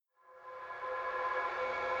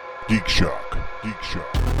Geek Shock. Geek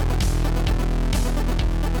Shock.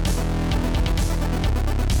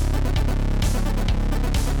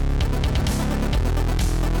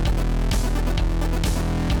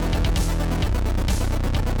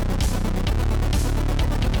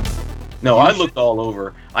 No, I looked all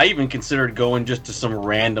over. I even considered going just to some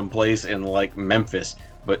random place in like Memphis,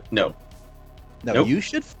 but no. No, Nope. you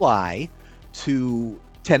should fly to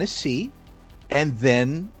Tennessee and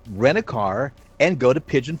then rent a car and go to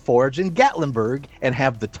Pigeon Forge in Gatlinburg and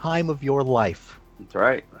have the time of your life. That's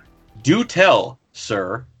right. Do tell,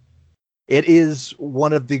 sir. It is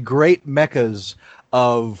one of the great meccas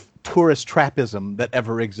of tourist trapism that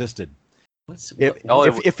ever existed. Let's If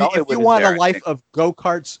Dollywood you is want there, a I life think. of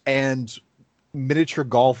go-karts and miniature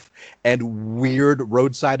golf and weird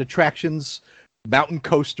roadside attractions, mountain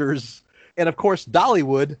coasters, and of course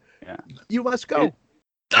Dollywood, Yeah. you must go.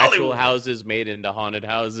 Actual Dollywood. houses made into haunted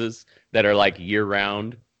houses that are like year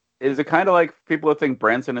round. Is it kind of like people who think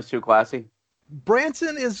Branson is too classy?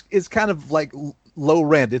 Branson is kind of like low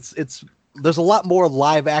rent. It's there's a lot more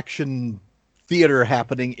live action theater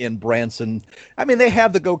happening in Branson. I mean, they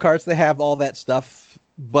have the go-karts, they have all that stuff,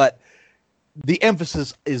 but the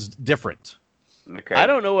emphasis is different. Okay. I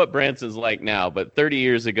don't know what Branson's like now, but 30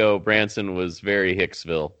 years ago, Branson was very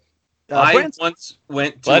Hicksville. I Branson, once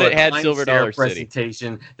went to But a it had Times Silver Square Dollar City.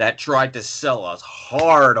 presentation that tried to sell us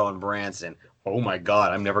hard on Branson. Oh my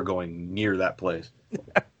God, I'm never going near that place.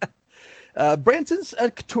 Branson's a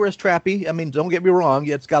tourist trappy. I mean, don't get me wrong,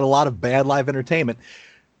 it's got a lot of bad live entertainment.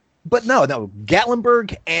 But no,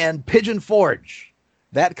 Gatlinburg and Pigeon Forge.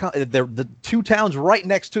 They're the two towns right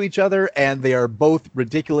next to each other, and they are both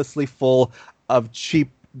ridiculously full of cheap,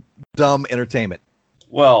 dumb entertainment.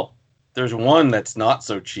 Well, there's one that's not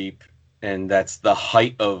so cheap, and that's the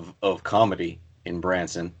height of comedy in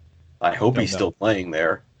Branson. I hope he's still playing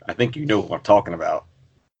there. I think you know what I'm talking about.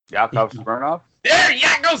 Yakov Smirnoff? There,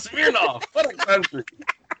 Yakov Smirnoff! What a country!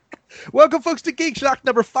 Welcome, folks, to Geek Shock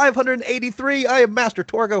number 583. I am Master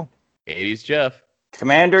Torgo. 80s Jeff.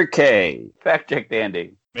 Commander K. Fact check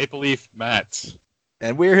Dandy. Maple Leaf Matt.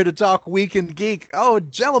 And we're here to talk Weekend Geek. Oh,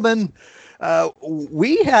 gentlemen,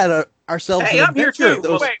 we had ourselves Hey, an I'm here adventure. too.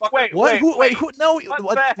 Those- Wait. Who? No,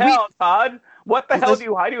 What the hell, Todd? What the hell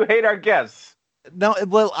why do you hate our guests? No,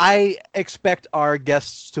 well, I expect our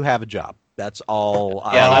guests to have a job. That's all.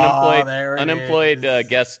 Yeah, there it unemployed is.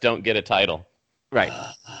 guests don't get a title. Right.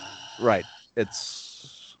 Right.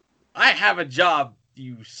 It's I have a job,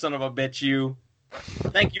 you son of a bitch, you.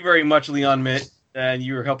 Thank you very much, Leon Mitt, and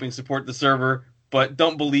you are helping support the server, but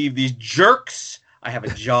don't believe these jerks. I have a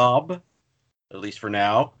job, at least for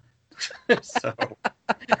now. So,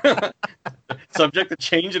 subject to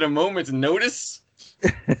change at a moment's notice.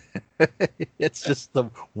 it's just the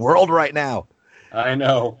world right now. I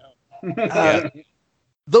know.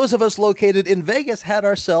 Those of us located in Vegas had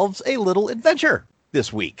ourselves a little adventure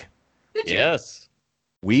this week. Yes.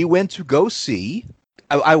 We went to go see.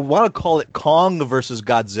 I want to call it Kong versus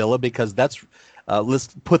Godzilla because that's let's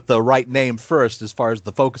put the right name first as far as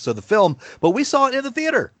the focus of the film. But we saw it in the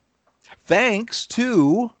theater, thanks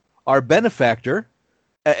to our benefactor,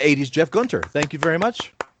 80s Jeff Gunter. Thank you very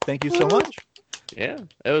much. Thank you so much. Yeah,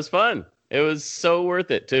 it was fun. It was so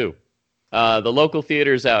worth it, too. The local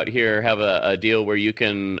theaters out here have a deal where you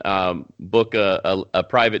can book a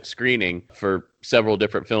private screening for several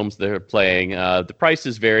different films they're playing. The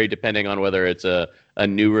prices vary depending on whether it's a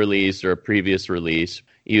new release or a previous release.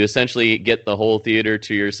 You essentially get the whole theater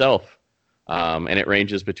to yourself, and it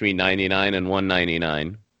ranges between $99 and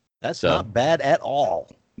 $199. That's not bad at all.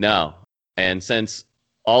 No. And since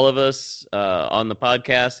all of us on the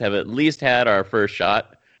podcast have at least had our first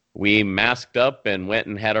shot, we masked up and went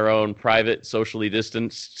and had our own private, socially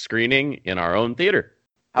distanced screening in our own theater.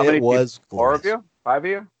 How It many was people? 4 of glorious. you? 5 of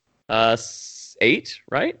you? 8,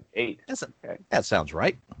 right? 8. That sounds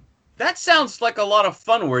right. That sounds like a lot of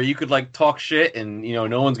fun where you could like talk shit and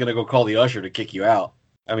no one's gonna go call the usher to kick you out.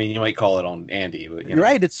 I mean, you might call it on Andy, but You're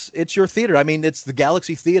right. It's your theater. I mean, it's the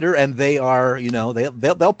Galaxy Theater, and they are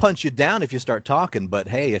they'll punch you down if you start talking. But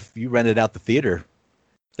hey, if you rented out the theater,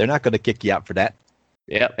 they're not going to kick you out for that.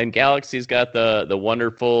 Yeah, and Galaxy's got the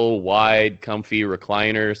wonderful, wide, comfy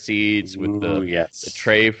recliner seats with the yes.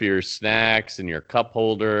 tray for your snacks and your cup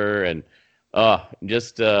holder, and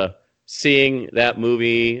just seeing that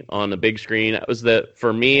movie on the big screen. That was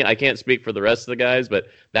for me, I can't speak for the rest of the guys, but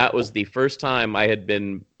that was the first time I had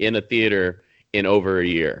been in a theater in over a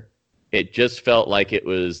year. It just felt like it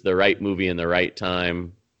was the right movie in the right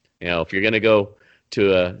time. If you're going to go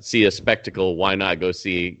to see a spectacle, why not go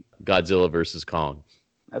see Godzilla versus Kong?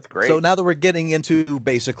 That's great. So now that we're getting into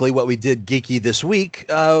basically what we did geeky this week,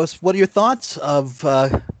 what are your thoughts of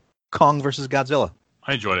Kong versus Godzilla?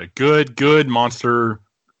 I enjoyed it. Good monster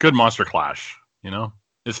clash.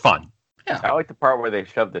 It's fun. I like the part where they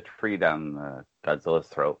shoved the tree down Godzilla's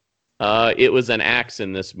throat. It was an axe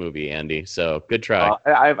in this movie, Andy. So good try.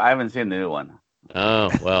 I haven't seen the new one. Oh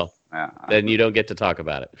well, then you don't get to talk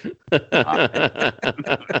about it.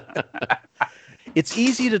 It's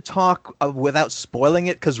easy to talk without spoiling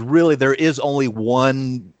it because really there is only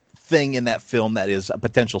one thing in that film that is a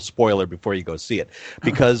potential spoiler before you go see it,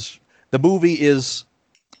 because the movie is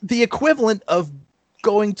the equivalent of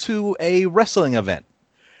going to a wrestling event.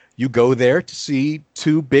 You go there to see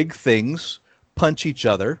two big things punch each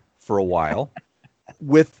other for a while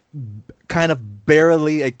with kind of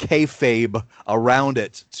barely a kayfabe around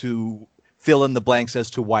it to fill in the blanks as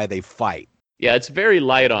to why they fight. Yeah, it's very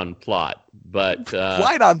light on plot, but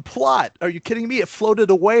light on plot? Are you kidding me? It floated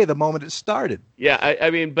away the moment it started. Yeah,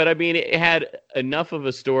 I mean, it had enough of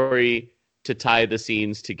a story to tie the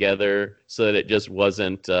scenes together so that it just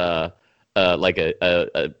wasn't like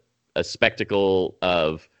a spectacle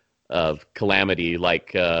of calamity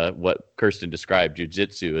like what Kirsten described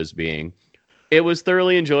jiu-jitsu as being. It was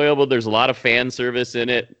thoroughly enjoyable. There's a lot of fan service in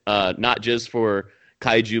it, not just for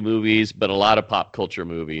kaiju movies, but a lot of pop culture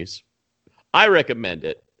movies. I recommend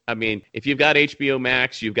it. I mean, if you've got HBO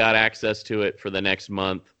Max, you've got access to it for the next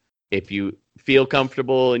month. If you feel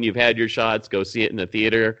comfortable and you've had your shots, go see it in the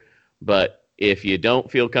theater. But if you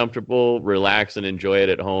don't feel comfortable, relax and enjoy it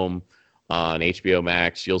at home on HBO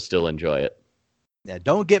Max. You'll still enjoy it. Now,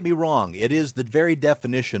 don't get me wrong. It is the very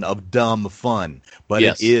definition of dumb fun, but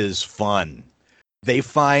Yes. It is fun. They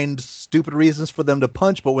find stupid reasons for them to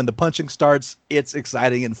punch, but when the punching starts, it's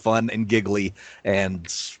exciting and fun and giggly,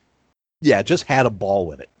 and yeah, just had a ball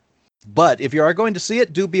with it. But if you are going to see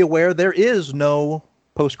it, do be aware there is no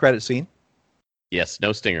post-credit scene. Yes,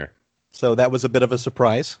 no stinger. So that was a bit of a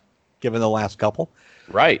surprise, given the last couple.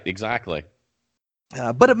 Right, exactly.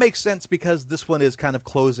 But it makes sense because this one is kind of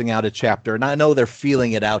closing out a chapter, and I know they're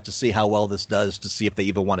feeling it out to see how well this does, to see if they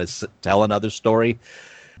even want to tell another story.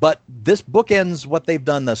 But this bookends what they've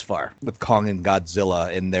done thus far with Kong and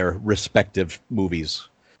Godzilla in their respective movies.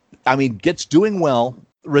 I mean, it's doing well,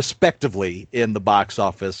 respectively, in the box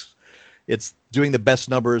office. It's doing the best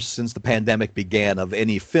numbers since the pandemic began of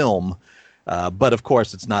any film. But, of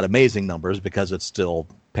course, it's not amazing numbers because it's still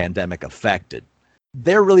pandemic affected.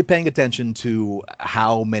 They're really paying attention to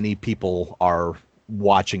how many people are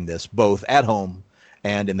watching this, both at home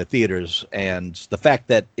and in the theaters. And the fact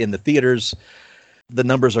that in the theaters the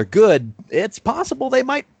numbers are good, it's possible they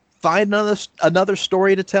might find another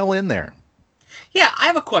story to tell in there. Yeah, I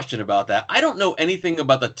have a question about that. I don't know anything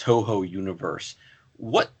about the Toho universe.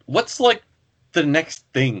 What's like the next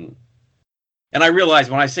thing? And I realize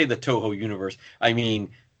when I say the Toho universe, I mean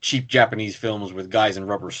cheap Japanese films with guys in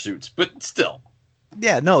rubber suits, but still.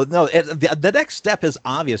 Yeah, no. The next step is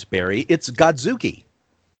obvious, Barry. It's Godzuki.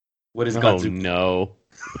 What is Oh, Godzuki? no.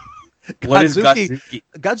 What is Godzuki?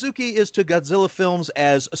 Godzuki is to Godzilla films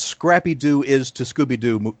as Scrappy-Doo is to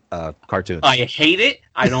Scooby-Doo cartoons. I hate it.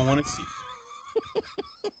 I don't want to see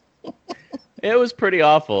it. It was pretty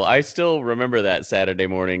awful. I still remember that Saturday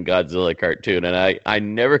morning Godzilla cartoon, and I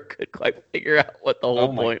never could quite figure out what the whole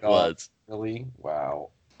Oh my point God. was. Really?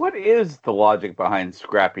 Wow. What is the logic behind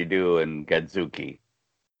Scrappy-Doo and Godzuki?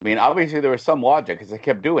 I mean, obviously there was some logic because they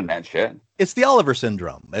kept doing that shit. It's the Oliver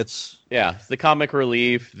syndrome. It's The comic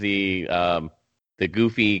relief, the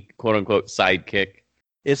goofy quote unquote sidekick.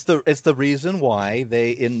 It's the reason why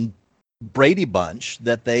they in Brady Bunch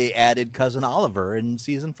that they added Cousin Oliver in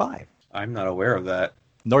season 5. I'm not aware of that.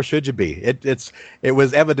 Nor should you be. It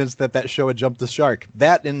was evidence that show had jumped the shark.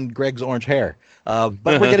 That and Greg's orange hair. But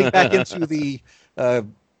we're getting back into the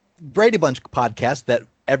Brady Bunch podcast that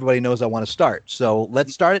everybody knows I want to start. So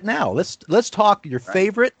let's start it now. Let's talk your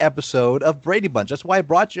favorite episode of Brady Bunch. That's why I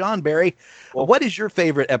brought you on, Barry. Well, what is your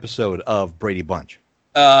favorite episode of Brady Bunch?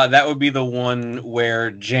 That would be the one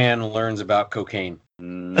where Jan learns about cocaine.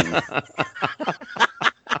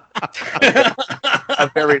 A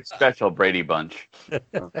very special Brady Bunch.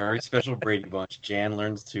 A very special Brady Bunch. Jan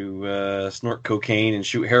learns to snort cocaine and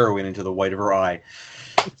shoot heroin into the white of her eye.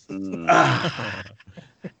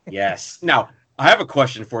 Yes. Now, I have a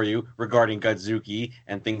question for you regarding Godzuki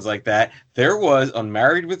and things like that. There was on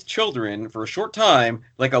Married with Children for a short time,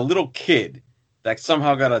 like a little kid that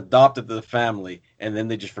somehow got adopted to the family, and then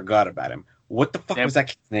they just forgot about him. What the fuck was that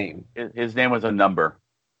kid's name? His name was a number.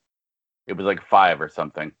 It was like 5 or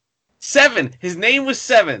something. 7. His name was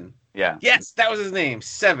 7. Yeah. Yes, that was his name.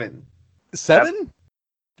 7. 7?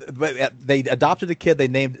 But they adopted a kid. They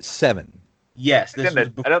named it 7. Yes. I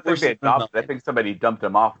don't think they adopted. I think somebody dumped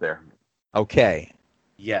him off there. Okay.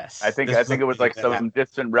 Yes. I think This it was like that some happened.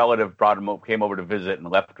 distant relative came over to visit and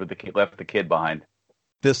left the kid behind.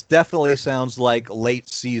 This definitely sounds like late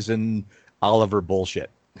season Oliver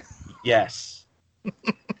bullshit. Yes.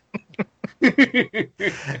 Why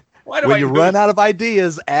do When I you know run out of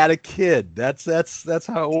ideas, add a kid. That's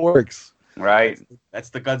how it works. Right? That's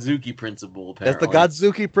the Godzuki principle, That's the apparently.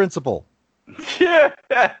 Godzuki principle.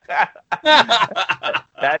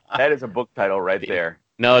 that is a book title right there.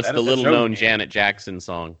 No, it's That the is a little show known name. Janet Jackson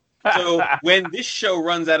song. So when this show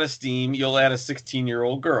runs out of steam, you'll add a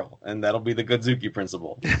 16-year-old girl, and that'll be the Godzuki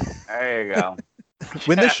principle. There you go.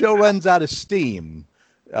 When this show runs out of steam,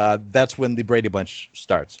 that's when the Brady Bunch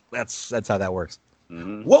starts. That's how that works.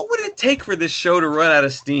 Mhm. What would it take for this show to run out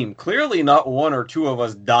of steam? Clearly not one or two of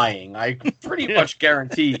us dying. I pretty much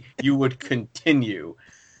guarantee you would continue.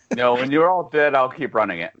 No, when you're all dead, I'll keep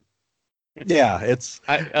running it. Yeah, it's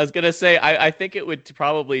I was gonna say I think it would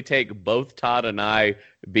probably take both Todd and I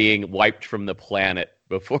being wiped from the planet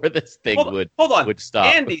before this thing Hold on. would stop.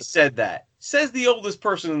 Andy said that. Says the oldest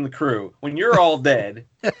person in the crew. When you're all dead,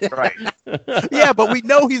 Right. yeah, but we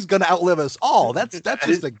know he's going to outlive us all. That's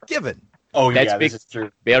just a given. oh That's yeah, big- this is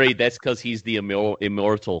true. Barry, that's because he's the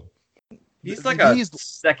immortal. He's like a He's-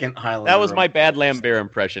 second Highlander. That was my bad Lambert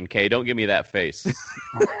impression, Kay. Don't give me that face.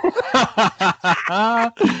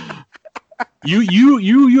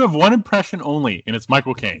 You have one impression only, and it's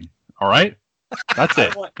Michael Caine. All right, that's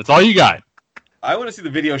it. That's all you got. I want to see the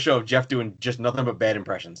video show of Jeff doing just nothing but bad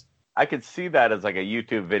impressions. I could see that as like a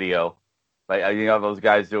YouTube video, like those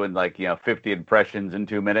guys doing 50 impressions in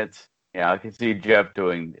 2 minutes. Yeah, I can see Jeff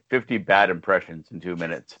doing 50 bad impressions in 2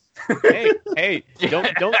 minutes. hey,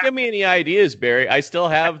 don't give me any ideas, Barry. I still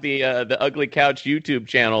have the Ugly Couch YouTube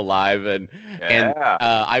channel live, and Yeah.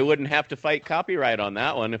 I wouldn't have to fight copyright on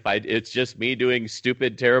that one if it's just me doing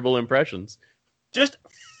stupid, terrible impressions. Just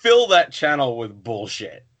fill that channel with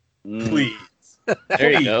bullshit, Mm. please.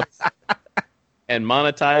 There you go. And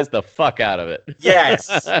monetize the fuck out of it.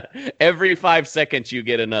 Yes. Every 5 seconds you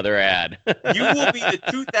get another ad. You will be the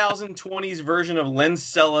 2020s version of Len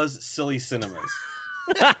Cella's Silly Cinemas.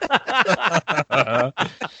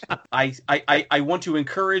 I want to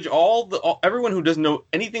encourage everyone who doesn't know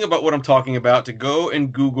anything about what I'm talking about to go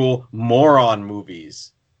and Google Moron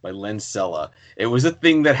Movies by Len Cella. It was a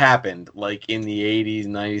thing that happened like in the 80s,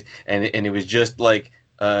 90s, and it was just like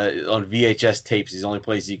on VHS tapes. Is the only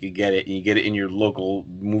place you could get it, and you get it in your local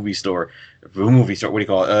movie store. What do you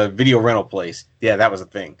call it? Video rental place. Yeah, that was a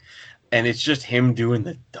thing. And it's just him doing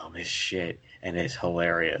the dumbest shit, and it's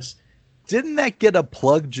hilarious. Didn't that get a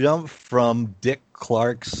plug jump from Dick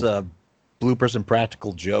Clark's Bloopers and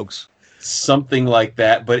Practical Jokes? Something like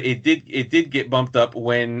that, but it did get bumped up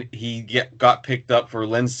when he got picked up for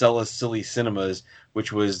Len Cella's Silly Cinemas,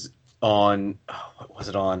 which was on what was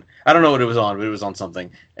it on? I don't know what it was on, but it was on something.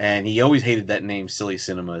 And he always hated that name, Silly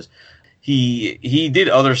Cinemas. He did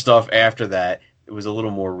other stuff after that. It was a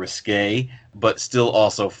little more risque, but still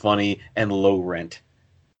also funny and low rent.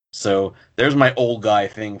 So there's my old guy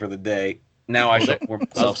thing for the day. Now I shall pour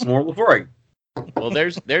myself some more Lefroy. Well,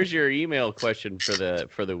 there's your email question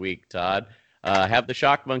for the week, Todd. Have the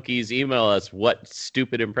Shock Monkeys email us what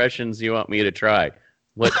stupid impressions you want me to try.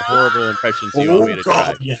 What horrible impressions you want me to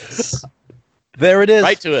try. Yes. There it is.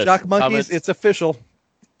 Write to us. Shock Monkeys, Comments. it's official.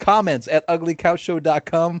 Comments at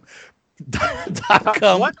uglycouchshow.com.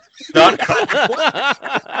 .com. What?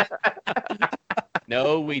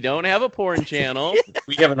 No, we don't have a porn channel.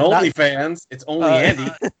 We have an OnlyFans. It's only Andy.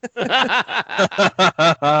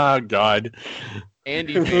 God.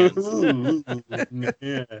 Andy fans.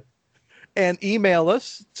 Yeah. And email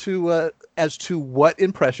us to as to what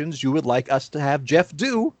impressions you would like us to have Jeff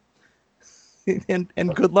do. And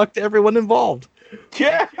good luck to everyone involved.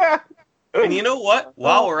 Yeah. And you know what?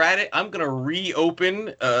 While we're at it, I'm going to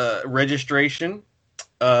reopen registration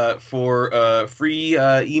for free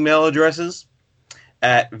email addresses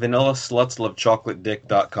at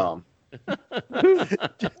vanillaslutslovechocolatedick.com.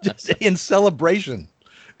 Just in celebration.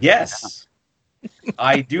 Yes.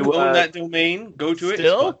 I do You, own that domain. Go to it. It's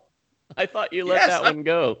Still? fun. I thought you let Yes, that one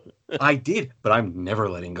go. I did, but I'm never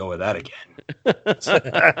letting go of that again. Is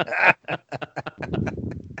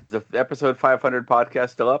the episode 500 podcast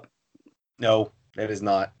still up? No, that is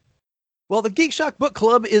not. Well, the Geek Shock Book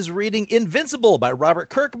Club is reading Invincible by Robert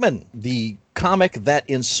Kirkman, the comic that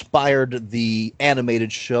inspired the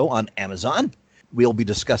animated show on Amazon. We'll be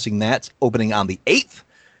discussing that opening on the 8th.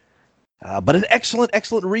 But an excellent,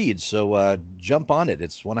 excellent read, so jump on it.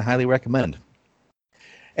 It's one I highly recommend.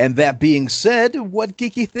 And that being said, what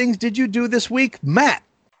geeky things did you do this week, Matt?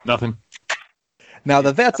 Nothing. Now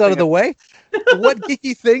that that's out of the way, what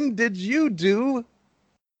geeky thing did you do,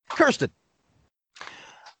 Kirsten?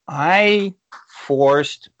 I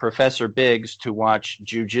forced Professor Biggs to watch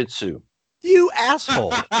Jujitsu. You asshole.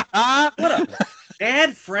 What a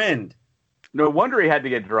bad friend. No wonder he had to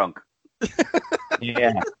get drunk.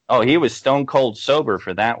 Yeah. Oh, he was stone cold sober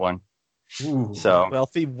for that one. Ooh. So Well,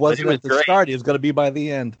 if he wasn't was at the great. start, he was going to be by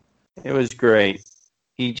the end. it was great.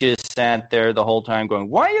 He just sat there the whole time going,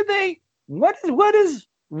 "Why are they? What?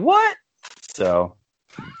 So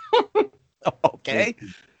Okay.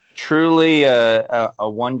 truly a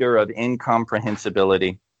wonder of incomprehensibility.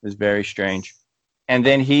 It was very strange. And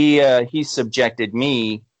then he subjected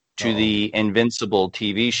me to the Invincible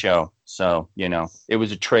TV show. So, it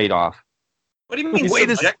was a trade-off. What do you mean Wait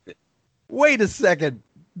a subjected? Wait a second.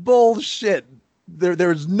 Bullshit.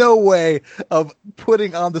 There's no way of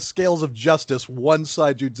putting on the scales of justice one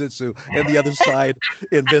side jujitsu and the other side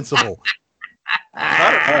Invincible.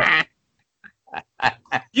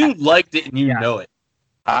 You liked it and you know it.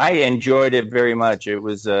 I enjoyed it very much. It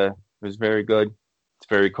was very good. It's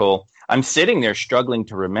very cool. I'm sitting there struggling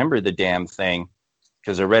to remember the damn thing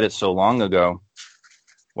because I read it so long ago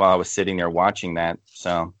while I was sitting there watching that.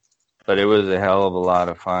 So, but it was a hell of a lot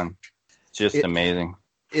of fun. Just amazing.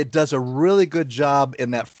 It does a really good job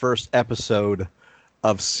in that first episode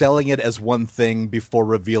of selling it as one thing before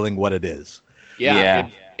revealing what it is. Yeah.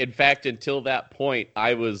 In fact, until that point,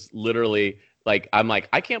 I was literally I'm like,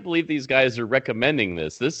 I can't believe these guys are recommending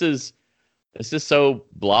this. This is so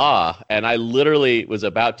blah. And I literally was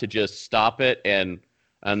about to just stop it. And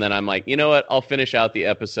then I'm like, you know what? I'll finish out the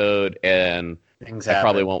episode and I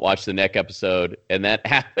probably won't watch the next episode. And that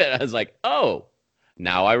happened. I was like, oh,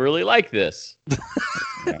 now I really like this.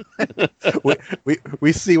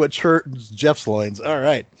 we see what turns Jeff's loins. All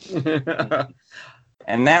right.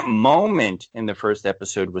 And that moment in the first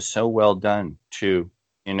episode was so well done too.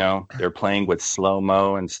 They're playing with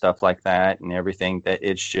slow-mo and stuff like that and everything. That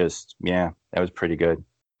it's just, that was pretty good.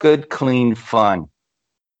 Good, clean fun.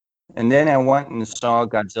 And then I went and saw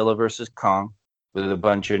Godzilla vs. Kong with a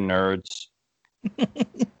bunch of nerds.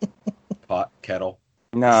 Pot, kettle.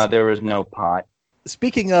 No, there was no pot.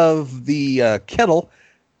 Speaking of the kettle,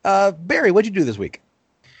 Barry, what'd you do this week?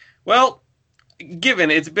 Well, given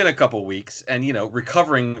it's been a couple weeks and,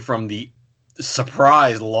 recovering from the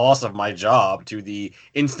surprise loss of my job to the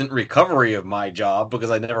instant recovery of my job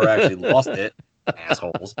because I never actually lost it,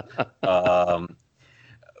 assholes.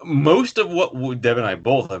 Most of what Deb and I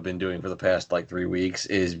both have been doing for the past 3 weeks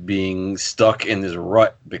is being stuck in this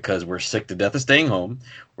rut because we're sick to death of staying home.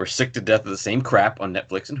 We're sick to death of the same crap on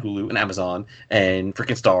Netflix and Hulu and Amazon and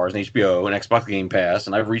freaking Stars and HBO and Xbox Game Pass.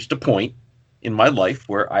 And I've reached a point in my life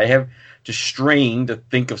where I have just strained to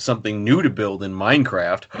think of something new to build in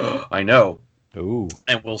Minecraft. I know. Ooh.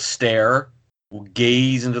 And we'll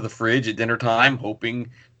gaze into the fridge at dinner time, hoping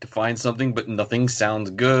to find something, but nothing sounds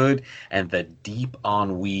good. And the deep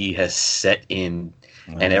ennui has set in.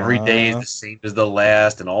 And every day is the same as the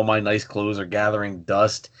last, and all my nice clothes are gathering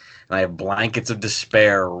dust. And I have blankets of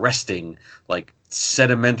despair resting like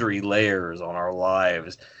sedimentary layers on our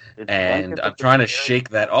lives. And I'm trying to shake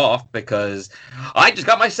that off because I just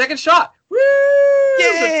got my second shot. Woo!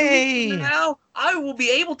 Yay! So now I will be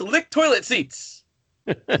able to lick toilet seats.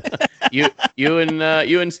 You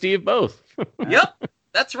and Steve both. Yep,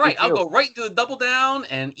 that's right. I'll go right into the double down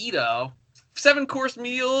and eat a 7-course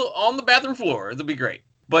meal on the bathroom floor. It'll be great.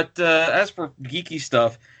 But as for geeky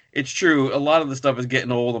stuff, it's true. A lot of the stuff is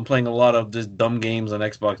getting old. I'm playing a lot of just dumb games on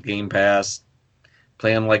Xbox Game Pass.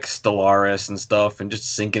 Playing Stellaris and stuff and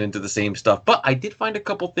just sinking into the same stuff. But I did find a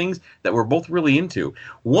couple things that we're both really into.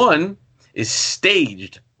 One is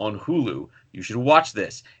Staged on Hulu. You should watch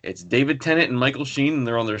this. It's David Tennant and Michael Sheen, and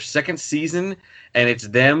they're on their second season, and it's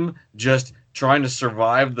them just trying to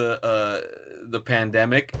survive the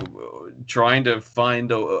pandemic, trying to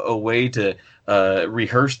find a way to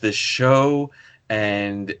rehearse this show,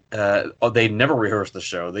 and they never rehearse the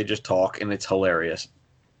show. They just talk, and it's hilarious.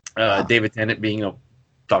 David Tennant being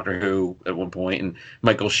Doctor Who at one point, and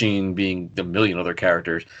Michael Sheen being a million other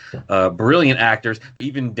characters. Brilliant actors.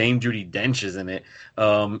 Even Dame Judi Dench is in it.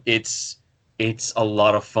 It's a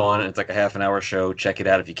lot of fun. It's like a half-an-hour show. Check it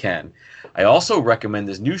out if you can. I also recommend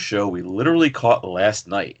this new show we literally caught last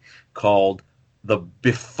night called The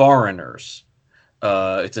Beforeigners.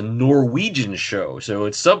 It's a Norwegian show, so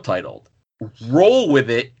it's subtitled. Roll with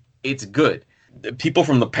it. It's good. People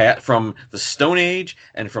from the Stone Age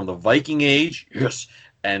and from the Viking Age, yes,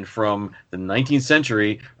 and from the 19th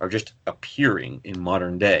century are just appearing in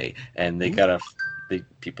modern day, and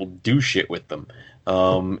people do shit with them.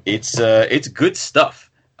 It's good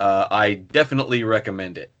stuff. I definitely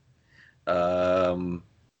recommend it.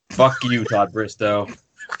 Fuck you, Todd Bristow.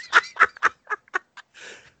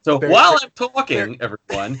 So Very while fair. I'm talking,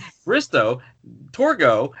 everyone, Bristow,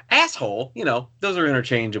 Torgo, asshole, those are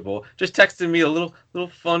interchangeable. Just texted me a little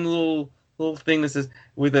fun little thing that says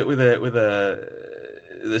with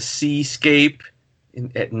the seascape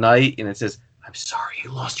at night, and it says, "I'm sorry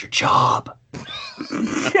you lost your job,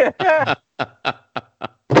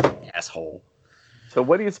 asshole." So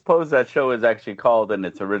what do you suppose that show is actually called in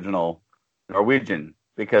its original Norwegian?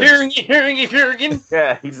 Because Hearing.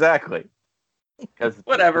 yeah, exactly. Because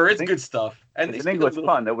Whatever, it's good stuff. And if they an speak a English little-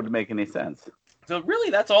 pun, that wouldn't make any sense. So really,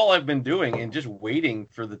 that's all I've been doing, and just waiting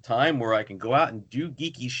for the time where I can go out and do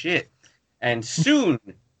geeky shit. And soon,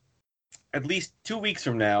 at least 2 weeks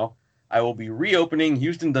from now, I will be reopening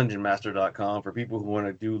HoustonDungeonMaster.com for people who want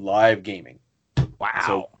to do live gaming. Wow.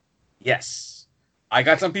 So, yes, I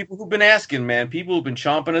got some people who've been asking, man. People who've been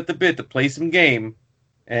chomping at the bit to play some game,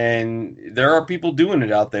 and there are people doing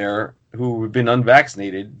it out there who have been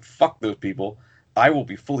unvaccinated. Fuck those people. I will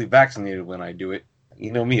be fully vaccinated when I do it.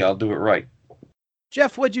 You know me, I'll do it right.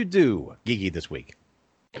 Jeff, what'd you do geeky this week?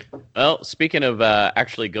 Well, speaking of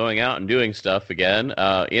actually going out and doing stuff again,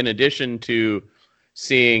 in addition to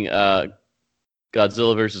seeing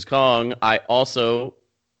Godzilla vs. Kong, I also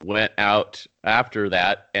went out after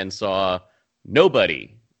that and saw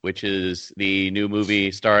Nobody, which is the new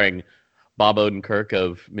movie starring Bob Odenkirk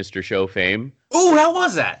of Mr. Show fame. Ooh, how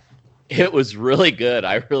was that? It was really good.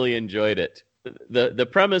 I really enjoyed it. The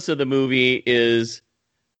premise of the movie is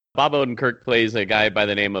Bob Odenkirk plays a guy by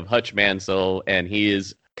the name of Hutch Mansell, and he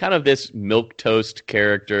is kind of this milquetoast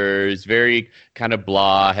character. He's very kind of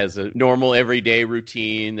blah, has a normal everyday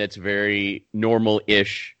routine that's very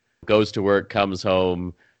normal-ish. Goes to work, comes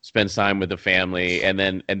home, spends time with the family, and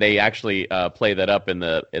they actually play that up in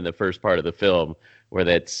the first part of the film, where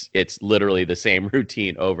it's literally the same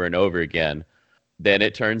routine over and over again. Then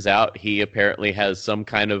it turns out he apparently has some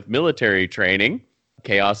kind of military training.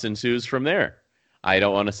 Chaos ensues from there. I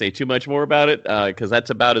don't want to say too much more about it because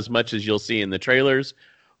that's about as much as you'll see in the trailers.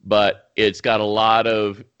 But it's got a lot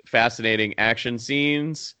of fascinating action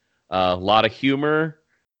scenes, a lot of humor,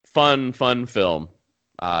 fun film.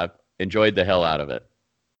 Enjoyed the hell out of it.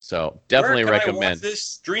 So definitely Where can I recommend. watch this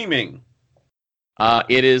streaming?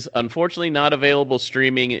 It is unfortunately not available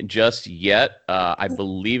streaming just yet. I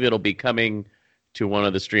believe it'll be coming to one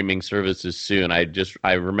of the streaming services soon.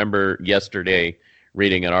 I remember yesterday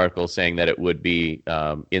reading an article saying that it would be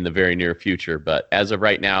in the very near future, but as of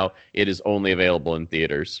right now, it is only available in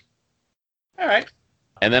theaters. All right.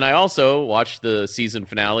 And then I also watched the season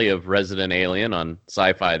finale of Resident Alien on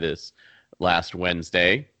Sci-Fi this last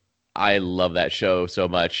Wednesday. I love that show so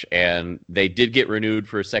much, and they did get renewed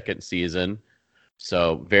for a second season,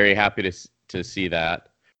 so very happy to see that.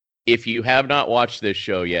 If you have not watched this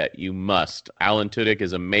show yet, you must. Alan Tudyk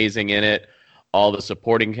is amazing in it. All the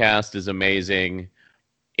supporting cast is amazing.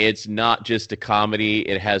 It's not just a comedy.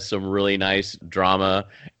 It has some really nice drama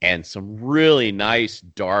and some really nice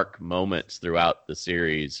dark moments throughout the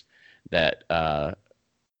series that,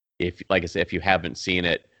 like I said, if you haven't seen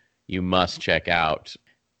it, you must check out.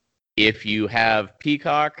 If you have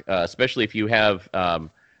Peacock, especially if you have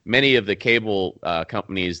many of the cable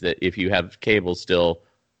companies that if you have cable still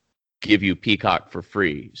give you Peacock for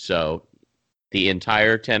free. So the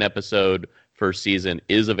entire 10-episode first season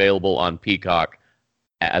is available on Peacock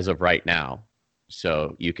as of right now.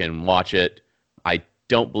 So you can watch it. I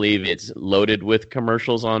don't believe it's loaded with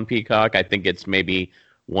commercials on Peacock. I think it's maybe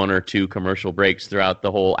 1 or 2 commercial breaks throughout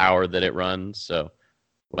the whole hour that it runs. So,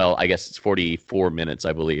 well, I guess it's 44 minutes,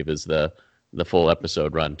 I believe, is the full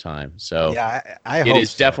episode run time. So Yeah, I it hope is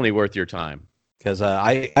so. definitely worth your time. Because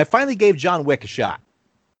I finally gave John Wick a shot.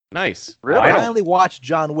 Nice. Really? I finally watched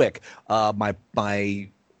John Wick. My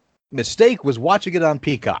mistake was watching it on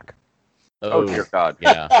Peacock. Oh, dear God.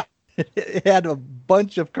 Yeah. It had a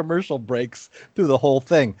bunch of commercial breaks through the whole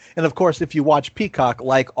thing. And of course, if you watch Peacock,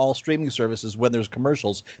 like all streaming services, when there's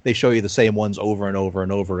commercials, they show you the same ones over and over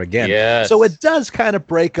and over again. Yes. So it does kind of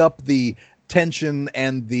break up the tension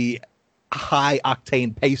and the high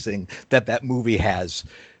octane pacing that movie has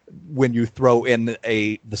when you throw in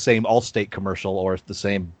the same Allstate commercial or the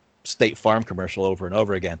same State Farm commercial over and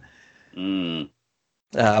over again.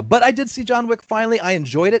 But I did see John Wick finally. I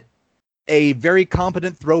enjoyed it. A very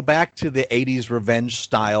competent throwback to the 80s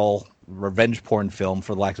revenge porn film,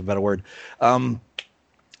 for the lack of a better word.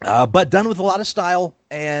 But done with a lot of style,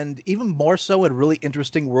 and even more so, a really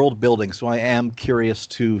interesting world building. So I am curious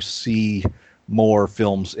to see more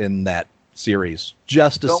films in that series,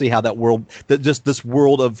 just to see how that world, this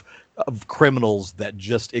world of criminals that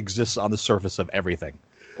just exists on the surface of everything.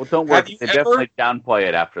 Well, don't Have worry. you They ever- definitely downplay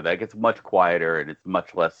it after that. It gets much quieter and it's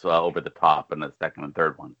much less over the top in the second and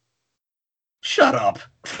third one. Shut up.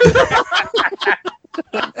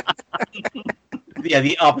 Yeah,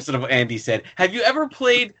 the opposite of what Andy said. Have you ever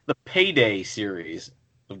played the Payday series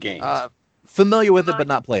of games? Familiar with it, but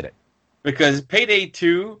not played it. Because Payday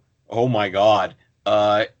 2, oh my god,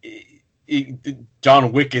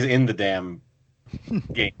 John Wick is in the damn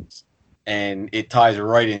games, and it ties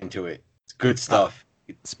right into it. It's good stuff.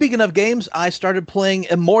 Speaking of games, I started playing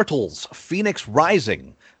Immortals: Phoenix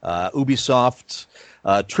Rising, Ubisoft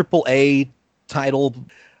AAA title.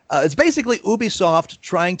 It's basically Ubisoft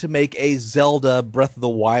trying to make a Zelda Breath of the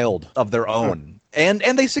Wild of their own, and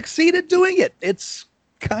they succeeded doing it. It's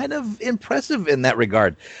kind of impressive in that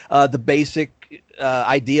regard. The basic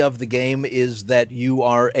idea of the game is that you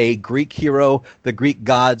are a Greek hero. The Greek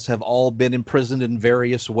gods have all been imprisoned in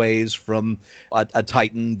various ways from a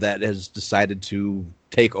titan that has decided to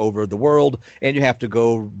take over the world, and you have to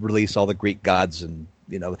go release all the Greek gods and,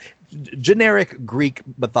 generic Greek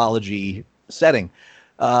mythology setting.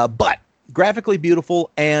 But graphically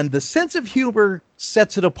beautiful, and the sense of humor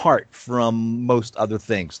sets it apart from most other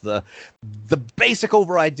things. The basic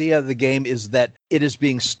over idea of the game is that it is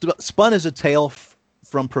being spun as a tale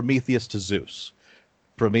from Prometheus to Zeus.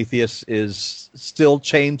 Prometheus is still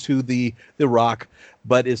chained to the rock,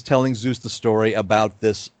 but is telling Zeus the story about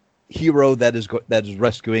this hero that is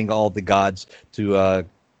rescuing all the gods to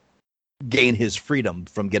gain his freedom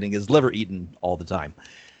from getting his liver eaten all the time.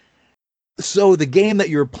 So the game that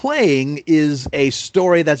you're playing is a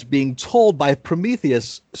story that's being told by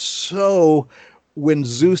Prometheus. So when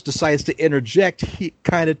Zeus decides to interject, he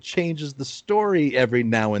kind of changes the story every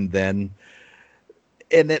now and then,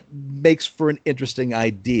 and it makes for an interesting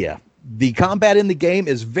idea. The combat in the game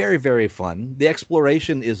is very, very fun. The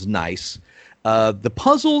exploration is nice. The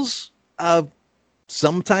puzzles,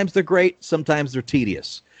 sometimes they're great, sometimes they're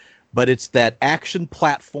tedious. But it's that action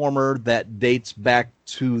platformer that dates back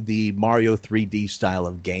to the Mario 3D style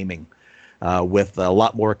of gaming, with a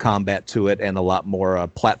lot more combat to it and a lot more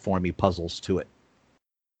platformy puzzles to it.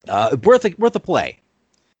 Worth a play.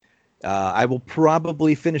 I will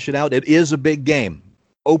probably finish it out. It is a big game.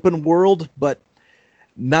 Open world, but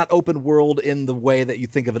not open world in the way that you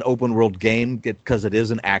think of an open world game, because it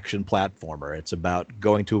is an action platformer. It's about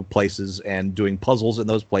going to places and doing puzzles in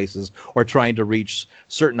those places, or trying to reach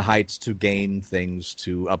certain heights to gain things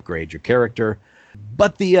to upgrade your character.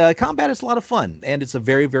 But the combat is a lot of fun, and it's a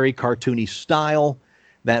very, very cartoony style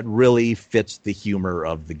that really fits the humor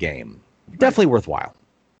of the game. Definitely worthwhile.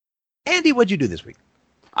 Andy, what'd you do this week?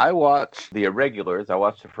 I watched The Irregulars. I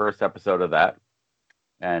watched the first episode of that.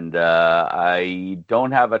 And I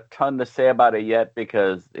don't have a ton to say about it yet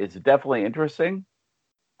because it's definitely interesting.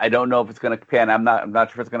 I don't know if it's going to pan. I'm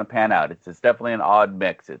not sure if it's going to pan out. It's definitely an odd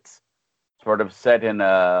mix. It's sort of set in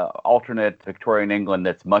alternate Victorian England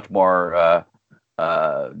that's much more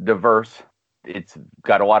diverse. It's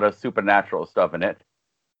got a lot of supernatural stuff in it.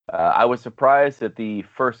 I was surprised that the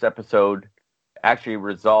first episode actually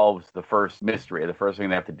resolves the first mystery, the first thing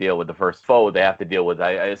they have to deal with, the first foe they have to deal with.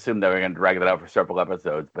 I assume they were going to drag that out for several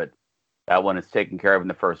episodes, but that one is taken care of in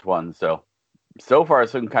the first one. So far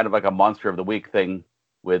it's looking kind of like a Monster of the Week thing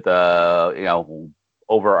with,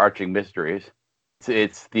 overarching mysteries.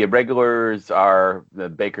 It's the Irregulars are the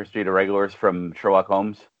Baker Street Irregulars from Sherlock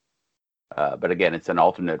Holmes. But again, it's an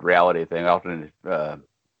alternate reality thing, alternate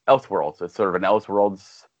Elseworlds. It's sort of an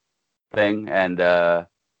Elseworlds thing. And,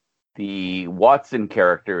 the Watson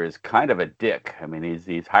character is kind of a dick. I mean,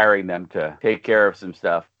 he's hiring them to take care of some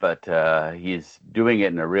stuff, but he's doing it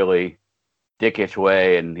in a really dickish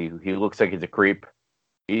way, and he looks like he's a creep.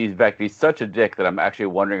 In fact, he's such a dick that I'm actually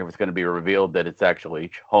wondering if it's going to be revealed that it's actually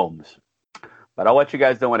Holmes. But I'll let you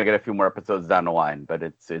guys know when I get a few more episodes down the line. But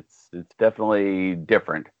it's definitely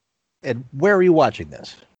different. And where are you watching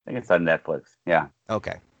this? I think it's on Netflix. Yeah.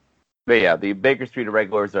 Okay. But yeah, the Baker Street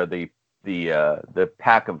Irregulars are the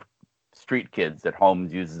pack of street kids that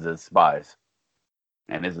Holmes uses as spies,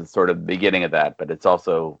 and this is sort of the beginning of that. But it's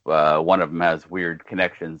also one of them has weird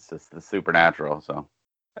connections to the supernatural. So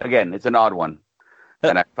again, it's an odd one.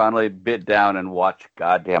 And I finally bit down and watched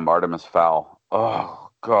goddamn Artemis Fowl. Oh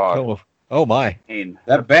God! Oh my! Pain.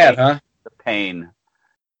 That bad, huh? The pain.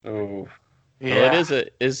 Oh, Yeah. Well,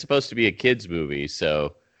 it is supposed to be a kids movie.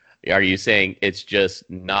 So, are you saying it's just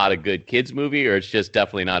not a good kids movie, or it's just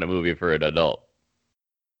definitely not a movie for an adult?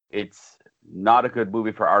 It's not a good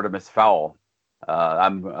movie for Artemis Fowl.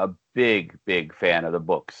 I'm a big fan of the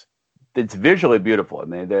books. It's visually beautiful. I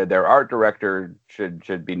mean, their art director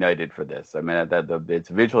should be knighted for this. I mean, it's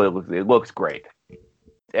visually it looks great,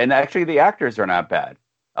 and actually the actors are not bad.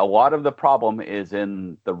 A lot of the problem is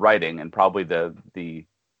in the writing and probably the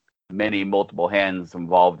multiple hands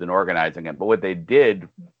involved in organizing it. But what they did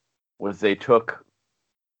was they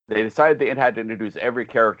decided they had to introduce every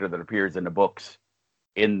character that appears in the books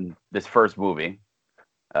in this first movie.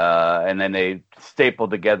 And then they stapled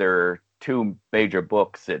together two major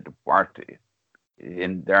books that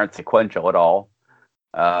they aren't sequential at all,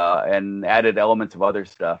 and added elements of other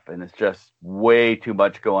stuff. And it's just way too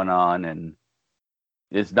much going on, and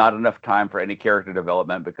there's not enough time for any character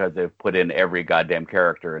development because they've put in every goddamn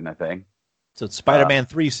character in the thing. So it's Spider-Man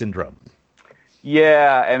 3 syndrome.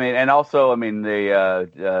 Yeah, I mean, and also, I mean,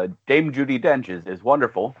 the Dame Judi Dench is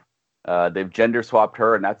wonderful. They've gender swapped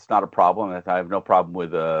her, and that's not a problem. I have no problem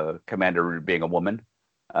with Commander Root being a woman.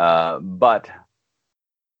 But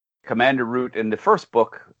Commander Root in the first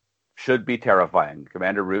book should be terrifying.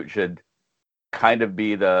 Commander Root should kind of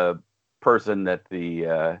be the person that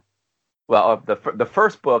the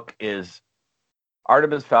first book is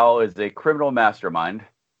Artemis Fowl is a criminal mastermind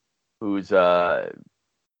who's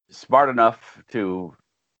smart enough to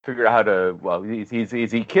figure out how to. Well, he's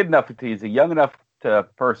a young enough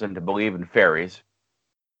person to believe in fairies,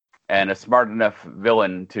 and a smart enough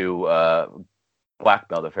villain to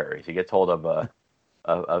blackmail the fairies. He gets hold of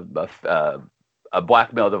a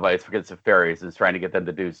blackmail device against the fairies and is trying to get them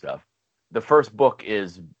to do stuff. The first book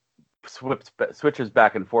switches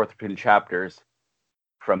back and forth between chapters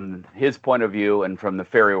from his point of view and from the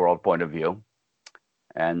fairy world point of view.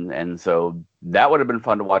 And so that would have been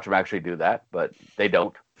fun to watch them actually do that, but they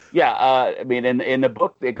don't. Yeah, I mean, in the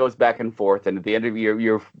book, it goes back and forth, and at the end of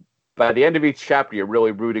by the end of each chapter, you're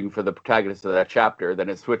really rooting for the protagonist of that chapter. Then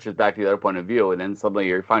it switches back to the other point of view, and then suddenly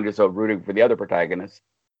you find yourself rooting for the other protagonist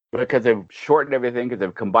because they've shortened everything, because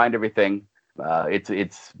they've combined everything.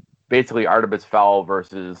 It's basically Artemis Fowl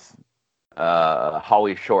versus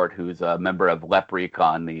Holly Short, who's a member of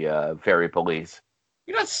Leprechaun, the fairy police.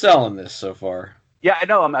 You're not selling this so far. Yeah, I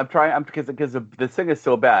know. I'm trying. Because the thing is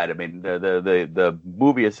so bad. I mean, the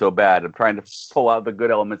movie is so bad. I'm trying to pull out the good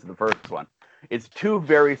elements of the first one. It's two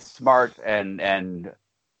very smart and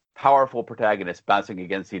powerful protagonists bouncing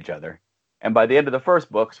against each other. And by the end of the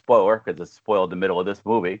first book, spoiler, because it's spoiled the middle of this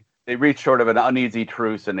movie, they reach sort of an uneasy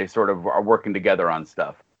truce and they sort of are working together on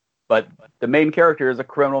stuff. But the main character is a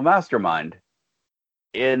criminal mastermind.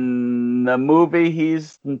 In the movie,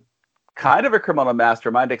 he's kind of a criminal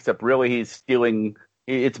mastermind, except really he's stealing.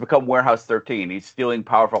 It's become Warehouse 13. He's stealing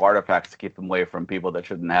powerful artifacts to keep them away from people that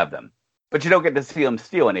shouldn't have them. But you don't get to see him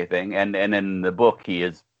steal anything. And in the book, he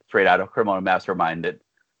is straight out a criminal mastermind that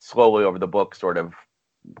slowly over the book sort of,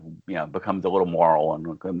 becomes a little moral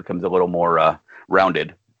and becomes a little more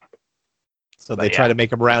rounded. So they try to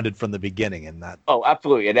make him rounded from the beginning, and that. Oh,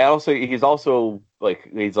 absolutely. And also, he's also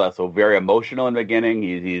very emotional in the beginning.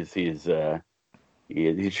 He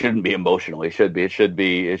shouldn't be emotional. It should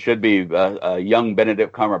be a young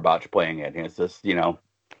Benedict Cumberbatch playing it. And it's just,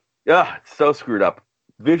 it's so screwed up.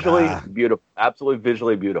 Visually beautiful, absolutely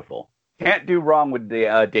visually beautiful. Can't do wrong with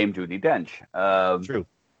the Dame Judi Dench. True.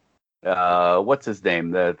 What's his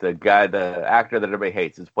name? The guy, the actor that everybody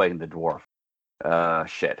hates is playing the dwarf.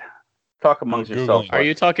 Shit. Talk amongst yourselves. Are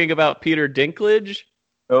you talking about Peter Dinklage?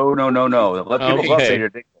 No. Let people love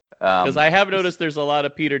Peter Dinklage. Because I have noticed there's a lot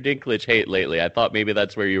of Peter Dinklage hate lately. I thought maybe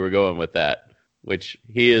that's where you were going with that, which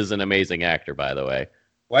he is an amazing actor, by the way.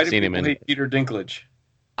 Why do people hate Peter Dinklage?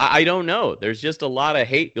 I don't know. There's just a lot of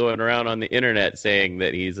hate going around on the internet saying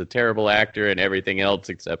that he's a terrible actor and everything else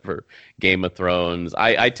except for Game of Thrones.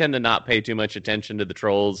 I tend to not pay too much attention to the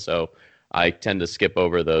trolls, so I tend to skip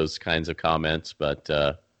over those kinds of comments. But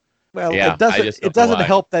it doesn't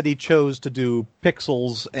help that he chose to do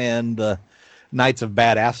Pixels and Knights of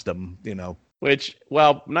Badassdom, Which,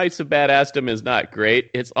 Knights of Badassdom is not great.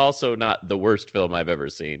 It's also not the worst film I've ever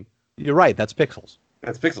seen. You're right. That's Pixels.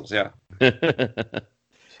 That's Pixels, yeah.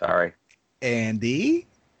 Sorry. Andy?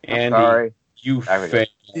 Sorry. You failed.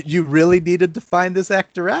 You really needed to find this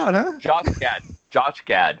actor out, huh? Josh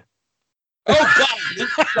Gad. Oh, God!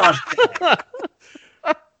 Josh Gad.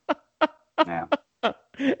 Yeah.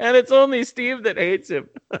 And it's only Steve that hates him.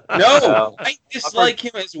 No, I dislike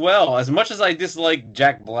him as well, as much as I dislike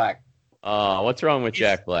Jack Black. What's wrong with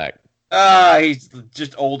Jack Black? He's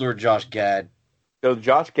just older Josh Gad. So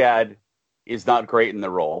Josh Gad is not great in the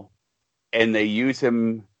role, and they use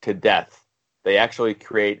him to death. They actually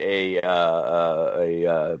create a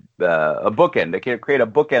bookend. They can create a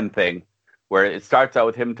bookend thing where it starts out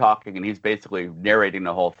with him talking, and he's basically narrating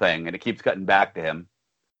the whole thing, and it keeps cutting back to him.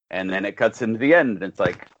 And then it cuts into the end, and it's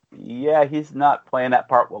like, yeah, he's not playing that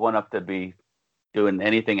part well enough to be doing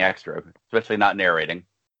anything extra, especially not narrating.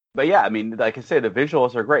 But yeah, I mean, like I say, the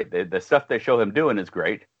visuals are great. The stuff they show him doing is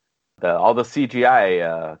great. All the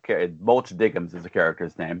CGI, Mulch Diggums is the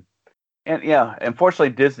character's name. And yeah, unfortunately,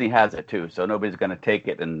 Disney has it too. So nobody's going to take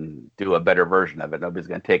it and do a better version of it. Nobody's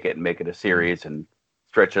going to take it and make it a series and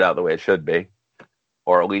stretch it out the way it should be,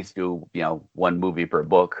 or at least do one movie per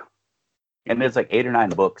book. And there's like 8 or 9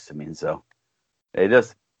 books. I mean, so they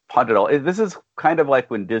just punt it all. This is kind of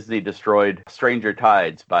like when Disney destroyed Stranger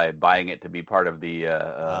Tides by buying it to be part of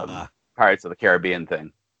the Pirates of the Caribbean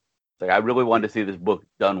thing. It's like I really wanted to see this book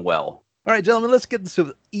done well. All right, gentlemen, let's get into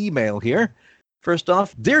the email here. First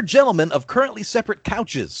off, dear gentlemen of currently separate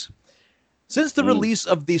couches, since the release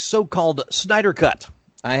of the so-called Snyder Cut,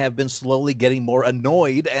 I have been slowly getting more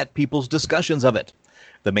annoyed at people's discussions of it.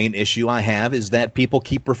 The main issue I have is that people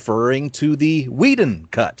keep referring to the Whedon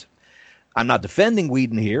Cut. I'm not defending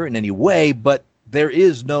Whedon here in any way, but there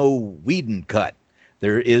is no Whedon Cut.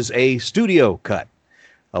 There is a studio cut.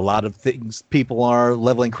 A lot of things people are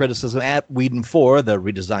leveling criticism at Whedon for, the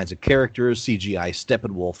redesigns of characters, CGI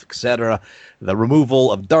Steppenwolf, etc., the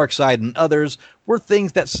removal of Darkseid and others, were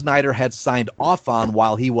things that Snyder had signed off on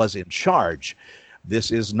while he was in charge. This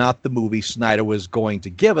is not the movie Snyder was going to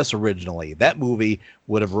give us originally. That movie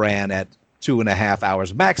would have ran at 2.5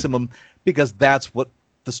 hours maximum because that's what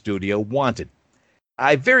the studio wanted.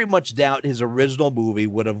 I very much doubt his original movie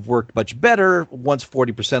would have worked much better once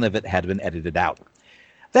 40% of it had been edited out.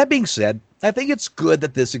 That being said, I think it's good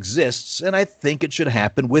that this exists, and I think it should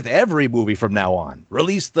happen with every movie from now on.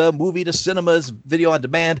 Release the movie to cinemas, video on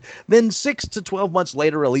demand, then 6 to 12 months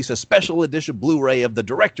later release a special edition Blu-ray of the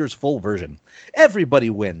director's full version. Everybody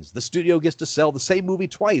wins. The studio gets to sell the same movie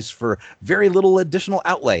twice for very little additional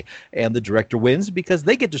outlay, and the director wins because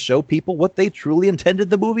they get to show people what they truly intended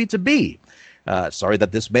the movie to be. Sorry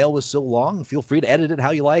that this mail was so long. Feel free to edit it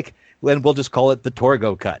how you like, and we'll just call it the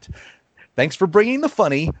Torgo Cut. Thanks for bringing the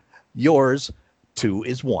funny. Yours, 2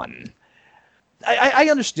 is 1. I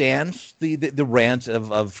understand the rant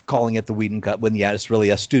of calling it the Whedon Cut when, yeah, it's really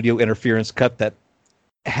a studio interference cut that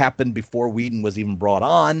happened before Whedon was even brought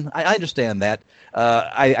on. I understand that.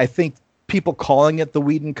 I think people calling it the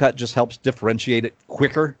Whedon Cut just helps differentiate it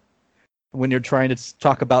quicker. When you're trying to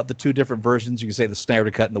talk about the two different versions, you can say the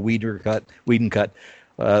Snyder Cut and the Whedon Cut,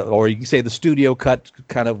 or you can say the studio cut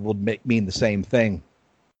kind of will mean the same thing.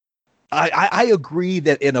 I agree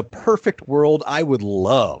that in a perfect world, I would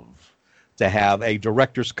love to have a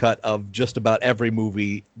director's cut of just about every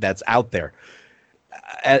movie that's out there.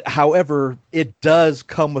 However, it does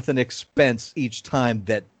come with an expense each time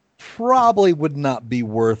that probably would not be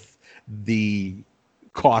worth the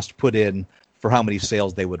cost put in for how many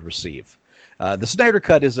sales they would receive. The Snyder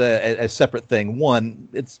Cut is a separate thing. One,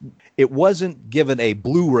 it wasn't given a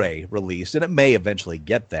Blu-ray release, and it may eventually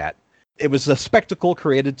get that. It was a spectacle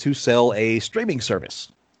created to sell a streaming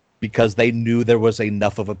service because they knew there was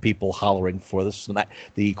enough of a people hollering for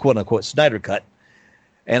the quote-unquote Snyder Cut.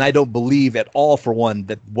 And I don't believe at all, for one,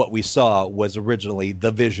 that what we saw was originally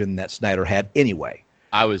the vision that Snyder had anyway.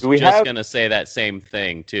 I was just going to say that same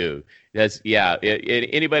thing, too.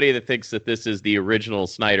 Anybody that thinks that this is the original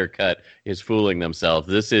Snyder Cut is fooling themselves.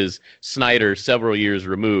 This is Snyder several years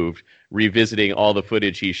removed, revisiting all the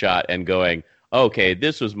footage he shot and going, okay,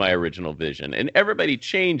 this was my original vision. And everybody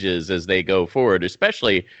changes as they go forward,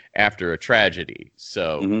 especially after a tragedy.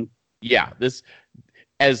 So, yeah, this,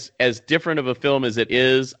 as different of a film as it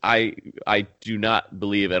is, I do not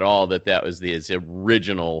believe at all that was his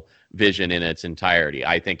original vision in its entirety.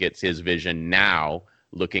 I think it's his vision now,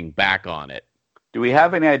 looking back on it. Do we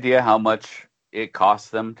have any idea how much it cost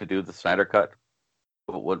them to do the Snyder Cut?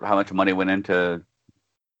 How much money went into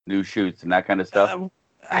new shoots and that kind of stuff?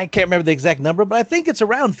 I can't remember the exact number, but I think it's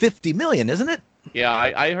around $50 million, isn't it? Yeah,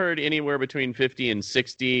 I heard anywhere between 50 and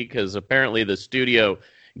 60 because apparently the studio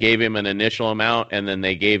gave him an initial amount and then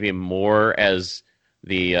they gave him more as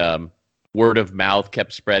the word of mouth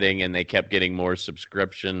kept spreading and they kept getting more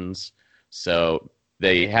subscriptions. So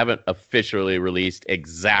they haven't officially released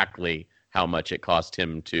exactly how much it cost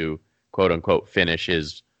him to, quote unquote, finish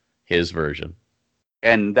his version.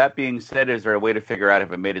 And that being said, is there a way to figure out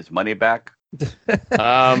if it made his money back?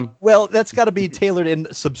 Well, that's got to be tailored in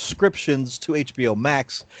subscriptions to HBO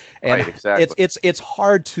Max, and right, exactly. It's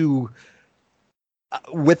hard to,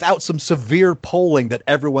 without some severe polling that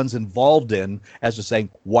everyone's involved in, as to saying,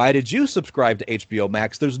 why did you subscribe to HBO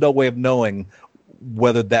Max? There's no way of knowing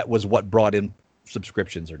whether that was what brought in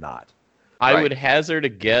subscriptions or not. I would hazard a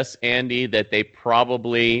guess, Andy, that they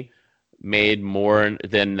probably made more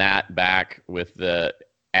than that back with the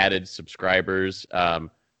added subscribers.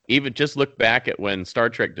 Even just look back at when Star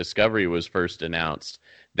Trek Discovery was first announced.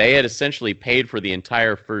 They had essentially paid for the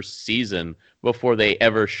entire first season before they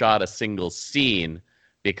ever shot a single scene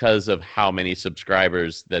because of how many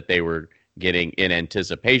subscribers that they were getting in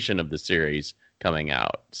anticipation of the series coming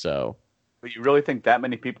out. So But you really think that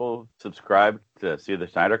many people subscribe to see the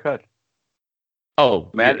Snyder Cut? Oh,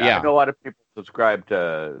 Man, yeah. I know a lot of people subscribe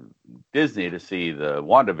to Disney to see the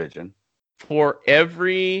WandaVision. For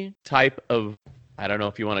every type of, I don't know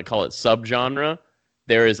if you want to call it subgenre,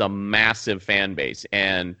 there is a massive fan base.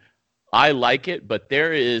 And I like it, but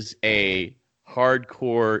there is a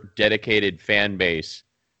hardcore, dedicated fan base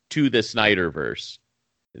to the Snyderverse.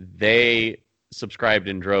 They subscribed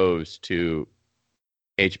in droves to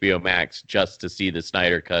HBO Max just to see the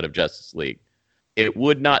Snyder Cut of Justice League. It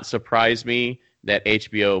would not surprise me that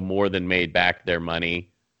HBO more than made back their money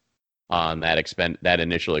on that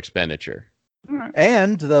initial expenditure.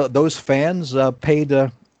 And those fans paid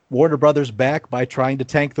Warner Brothers back by trying to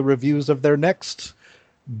tank the reviews of their next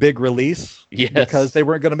big release Yes. because they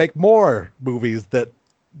weren't going to make more movies that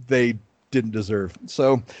they didn't deserve.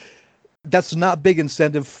 So that's not big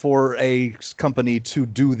incentive for a company to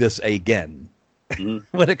do this again.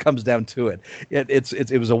 When it comes down to it,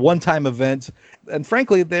 it was a one-time event, and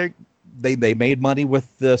frankly, they made money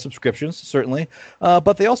with the subscriptions, certainly,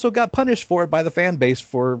 but they also got punished for it by the fan base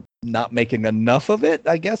for not making enough of it,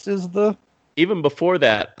 I guess, is the... Even before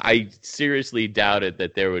that, I seriously doubted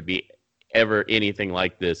that there would be ever anything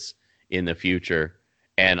like this in the future,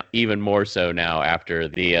 and even more so now after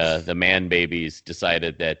the man babies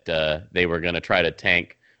decided that they were going to try to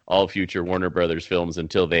tank all future Warner Brothers films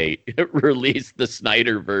until they release the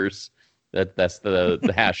Snyderverse. That's the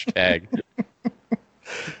hashtag.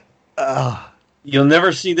 You'll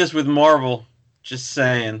never see this with Marvel. Just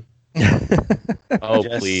saying. Oh,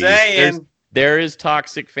 Just please. saying. There is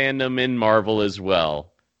toxic fandom in Marvel as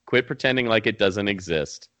well. Quit pretending like it doesn't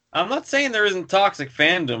exist. I'm not saying there isn't toxic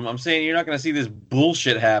fandom. I'm saying you're not going to see this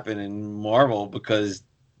bullshit happen in Marvel because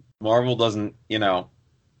Marvel doesn't,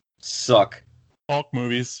 suck. Hulk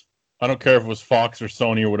movies. I don't care if it was Fox or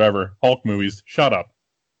Sony or whatever. Hulk movies. Shut up.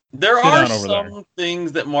 There Sit are down over some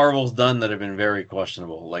things that Marvel's done that have been very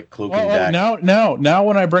questionable, like Cloak and Well, Dagger. now,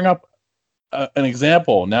 when I bring up an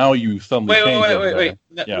example, now you suddenly change over Wait.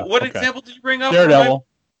 there. Yeah, What okay. example did you bring up? Daredevil.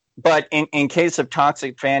 But in case of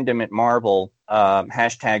toxic fandom at Marvel,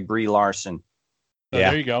 hashtag Brie Larson. So Yeah.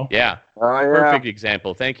 There you go. Yeah. Oh, yeah. Perfect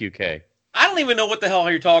example. Thank you, Kay. I don't even know what the hell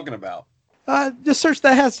you're talking about. Just search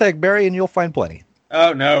that hashtag, Barry, and you'll find plenty.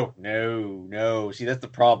 Oh, no. See, that's the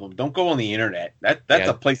problem. Don't go on the internet. That's Yeah.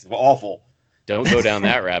 a place of awful. Don't go down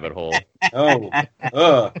that rabbit hole.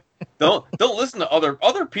 Oh, don't listen to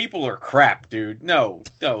other people are crap, dude. No.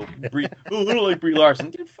 Brie, I don't like Brie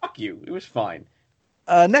Larson. Dude, fuck you. It was fine.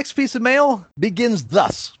 Next piece of mail begins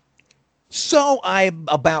thus. So I'm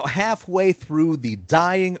about halfway through the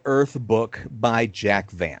Dying Earth book by Jack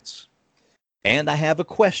Vance. And I have a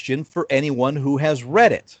question for anyone who has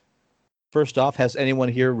read it. First off, has anyone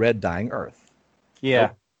here read Dying Earth?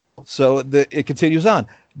 Yeah. So it continues on.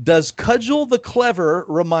 Does Cudgel the Clever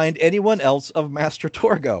remind anyone else of Master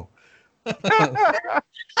Torgo?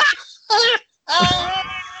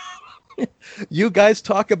 You guys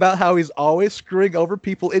talk about how he's always screwing over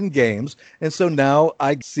people in games, and so now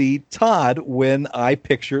I see Todd when I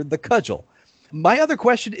picture the Cudgel. My other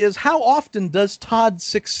question is, how often does Todd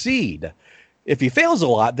succeed? If he fails a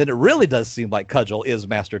lot, then it really does seem like Cudgel is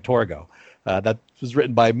Master Torgo. That was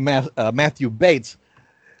written by Matthew Bates.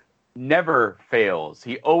 Never fails.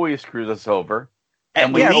 He always screws us over,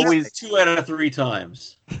 And we we always- always 2 out of 3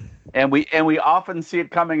 times. and we often see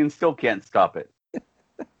it coming and still can't stop it.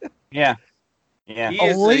 Yeah. Yeah. He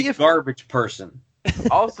is Only a if- garbage person.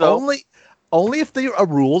 Also, Only if the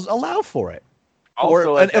rules allow for it.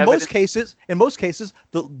 also Or as in most evidence- cases,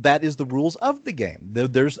 that is the rules of the game.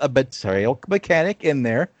 There's a betrayal mechanic in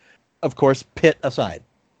there, of course, Pitt aside.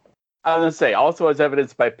 I was gonna say, also as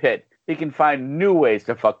evidenced by Pitt, he can find new ways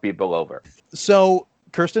to fuck people over. So,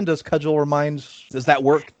 Kirsten, does Cudgel does that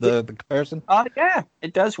work, the comparison? Yeah,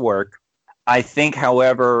 it does work. I think,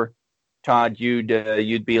 however, Todd,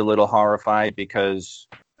 you'd be a little horrified because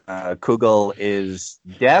Kugel is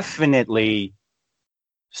definitely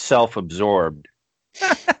self-absorbed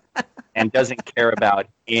and doesn't care about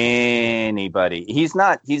anybody. He's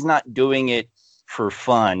not doing it for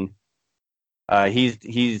fun. He's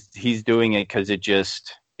doing it because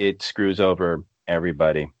it screws over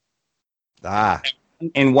everybody. Ah,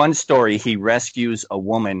 In one story, he rescues a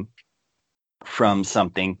woman from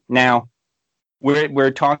something. Now, we're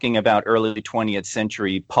talking about early 20th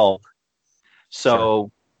century pulp,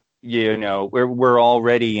 so we're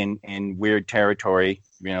already in weird territory.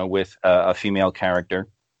 With a female character,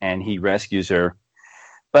 and he rescues her.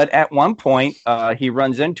 But at one point, he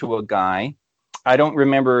runs into a guy. I don't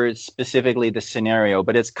remember specifically the scenario,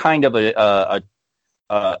 but it's kind of a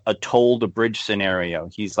a toll the bridge scenario.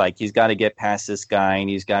 He's like, he's got to get past this guy and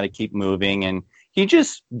he's got to keep moving. And he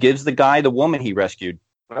just gives the guy the woman he rescued.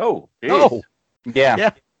 Oh, geez. Oh,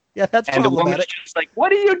 Yeah. yeah, that's And the woman's problematic. just like,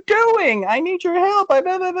 what are you doing? I need your help. Blah,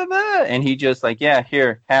 blah, blah, blah. And he just like, yeah,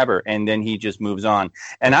 here, have her. And then he just moves on.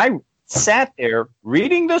 And I sat there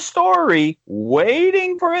reading the story,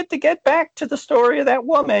 waiting for it to get back to the story of that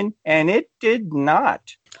woman. And it did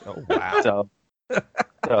not. Oh, wow. So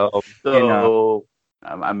you know.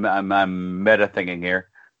 I'm meta thinking here.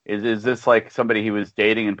 Is this like somebody he was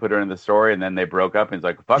dating and put her in the story and then they broke up and he's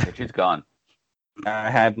like, fuck it, she's gone. I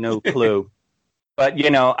have no clue. But, you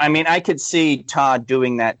know, I mean, I could see Todd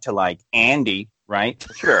doing that to, like, Andy, right?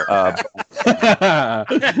 Sure. Uh,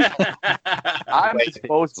 I'm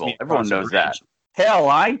disposable. Everyone knows that. Hell,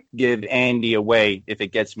 I give Andy away if it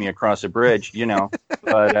gets me across a bridge, you know.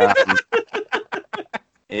 But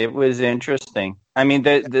it was interesting. I mean,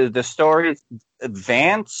 the story,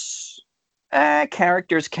 Vance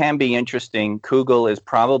characters can be interesting. Kugel is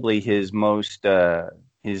probably his most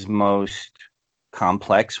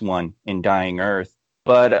complex one in Dying Earth.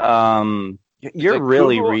 But you're Like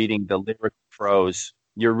really Kugel? reading the lyric prose.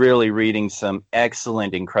 You're really reading some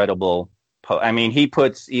excellent, incredible. I mean, he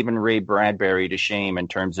puts even Ray Bradbury to shame in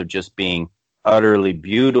terms of just being utterly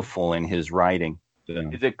beautiful in his writing. So.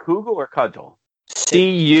 Is it Kugel or Cudgel?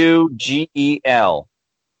 Cugel. All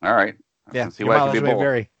right. I Yeah, can see your why it mileage could be may both.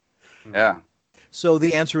 vary. Yeah. So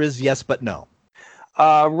the answer is yes, but no.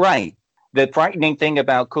 Right. The frightening thing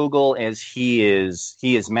about Kugel is he is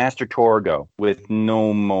Master Torgo with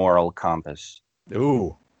no moral compass.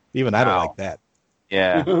 Ooh, even I don't Wow. like that.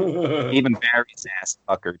 Yeah. Even Barry's ass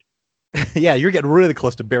puckered. Yeah, you're getting really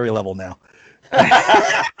close to Barry level now.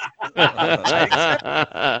 I've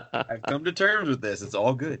come to terms with this. It's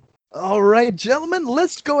all good. All right, gentlemen,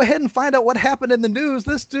 let's go ahead and find out what happened in the news.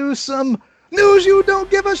 Let's do some news you don't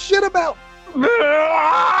give a shit about.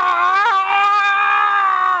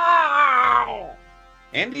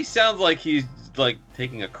 Andy sounds like he's like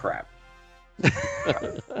taking a crap.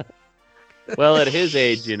 Well, at his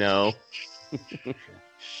age, you know.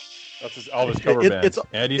 That's all his cover It- bands. it's-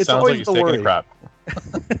 Andy it's sounds like always he's the taking worry. a crap.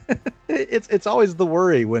 It's always the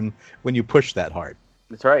worry when you push that hard.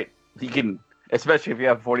 That's right. You can, especially if you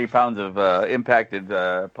have 40 pounds of impacted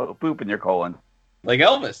poop in your colon. Like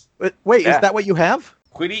Elvis. Wait, Yeah. is that what you have?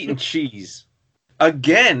 Quit eating cheese.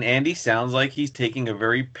 Again, Andy sounds like he's taking a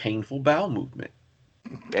very painful bowel movement.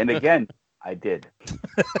 And again, I did.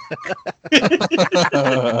 Is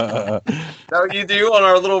that what you do on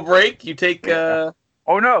our little break? You take Oh,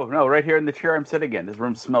 no, right here in the chair I'm sitting in. This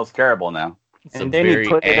room smells terrible now. It's a And then he very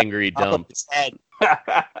put it angry Top of dump. his head.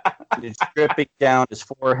 It's dripping down his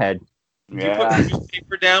forehead. do you put the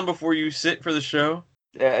newspaper down before you sit for the show?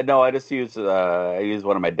 No, I just use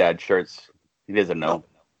one of my dad's shirts. He doesn't know.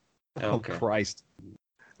 Okay. Oh, Christ.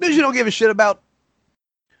 News you don't give a shit about.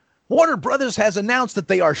 Warner Brothers has announced that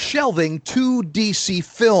they are shelving 2 DC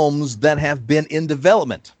films that have been in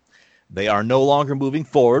development. They are no longer moving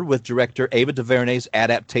forward with director Ava DuVernay's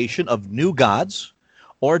adaptation of New Gods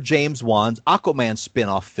or James Wan's Aquaman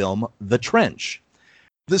spin-off film, The Trench.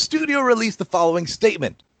 The studio released the following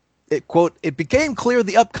statement. It, quote, "It became clear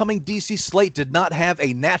the upcoming DC slate did not have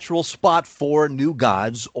a natural spot for New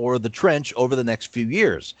Gods or The Trench over the next few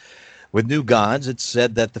years. With New Gods, it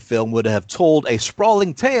said that the film would have told a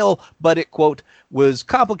sprawling tale, but it, quote, was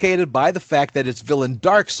complicated by the fact that its villain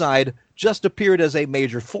Darkseid just appeared as a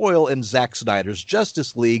major foil in Zack Snyder's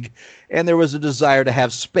Justice League, and there was a desire to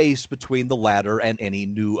have space between the latter and any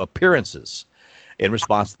new appearances." In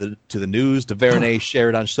response to the news, DuVernay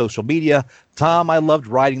shared on social media, "Tom, I loved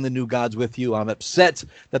writing the New Gods with you. I'm upset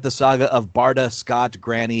that the saga of Barda, Scott,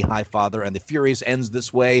 Granny, Highfather, and the Furies ends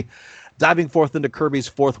this way. Diving forth into Kirby's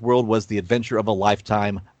fourth world was the adventure of a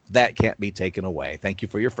lifetime. That can't be taken away. Thank you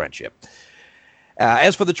for your friendship."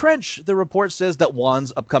 As for The Trench, the report says that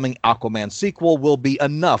Wan's upcoming Aquaman sequel will be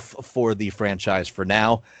enough for the franchise for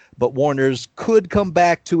now, but Warner's could come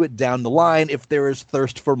back to it down the line if there is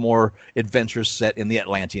thirst for more adventures set in the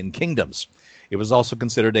Atlantean kingdoms. It was also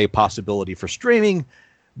considered a possibility for streaming,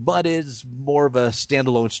 but is more of a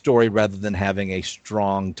standalone story rather than having a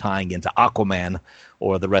strong tying into Aquaman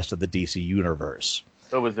or the rest of the DC universe.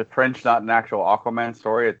 So was The Trench not an actual Aquaman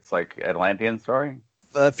story? It's like Atlantean story?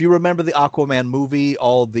 If you remember the Aquaman movie,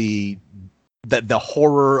 all the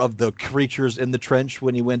horror of the creatures in the trench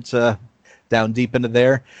when you went down deep into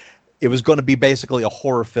there, it was going to be basically a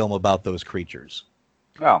horror film about those creatures.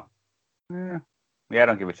 Oh. Yeah, I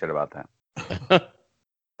don't give a shit about that.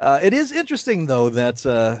 It is interesting, though,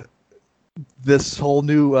 that this whole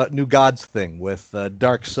new Gods thing with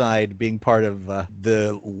Darkseid being part of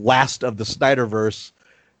the last of the Snyderverse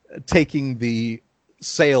taking the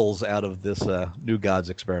sales out of this New Gods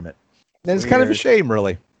experiment. And it's kind of a Weird. shame,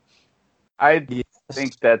 really. I Yes.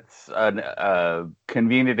 think that's a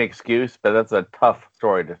convenient excuse, but that's a tough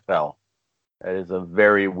story to tell. That is a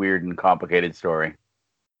very weird and complicated story.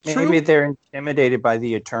 Maybe they're intimidated by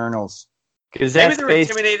the Eternals. Because Maybe that's they're based.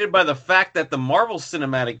 intimidated by the fact that the Marvel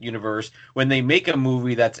Cinematic Universe, when they make a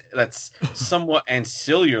movie that's somewhat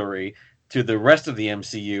ancillary to the rest of the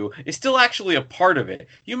MCU, is still actually a part of it.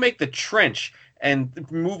 You make The Trench and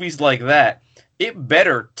movies like that, it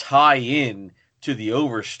better tie in to the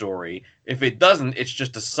overstory. If it doesn't, it's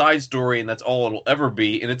just a side story and that's all it'll ever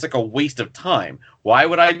be, and it's like a waste of time. Why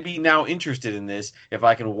would I be now interested in this if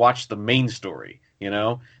I can watch the main story, you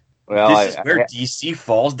know? Well, This is where DC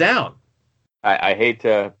falls down. I hate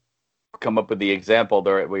to come up with the example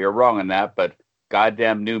there where you're wrong on that, but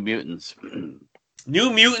goddamn New Mutants.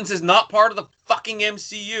 New Mutants is not part of the fucking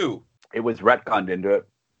MCU. It was retconned into it.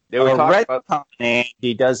 They were talking Red about,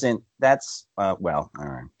 he doesn't. That's well, all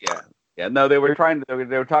right. yeah, no, they were trying to.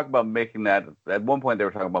 They were talking about making that. At one point, they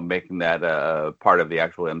were talking about making that part of the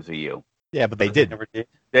actual MCU. Yeah, but they did. Never did.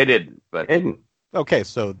 They didn't, but Didn't. Okay,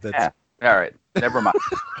 so that's Yeah. all right, never mind.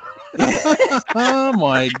 Oh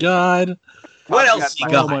my god. What else you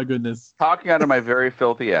Oh got? my goodness. Talking out of my very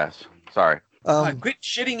filthy ass. Sorry. Quit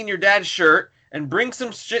shitting in your dad's shirt and bring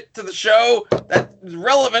some shit to the show that's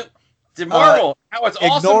relevant to Marvel. How it's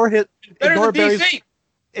awesome. ignore his, It's better ignore than Barry's, DC.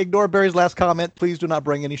 ignore Barry's last comment. Please do not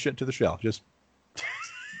bring any shit to the show. I just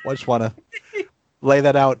want to lay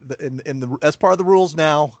that out in the as part of the rules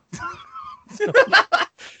now. Just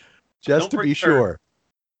Don't to bring be dirt. sure.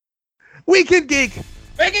 Weekend Geek.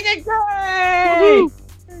 Making it Hey!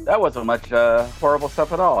 That wasn't much horrible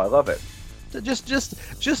stuff at all. I love it.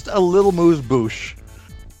 Just a little moose boosh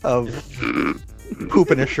of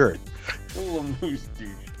poop in a shirt. little moose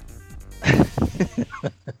dude.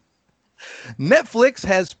 Netflix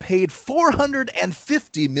has paid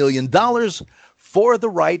 $450 million for the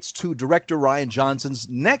rights to director Rian Johnson's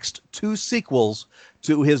next two sequels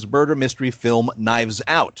to his murder mystery film Knives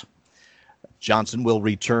Out. Johnson will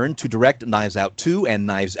return to direct Knives Out 2 and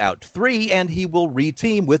Knives Out 3, and he will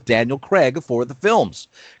re-team with Daniel Craig for the films.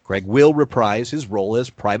 Craig will reprise his role as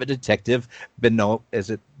private detective Benoit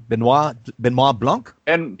Blanc?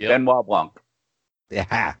 And Yep. Benoit Blanc.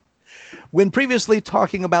 Yeah. When previously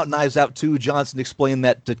talking about Knives Out 2, Johnson explained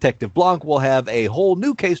that Detective Blanc will have a whole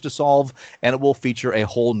new case to solve, and it will feature a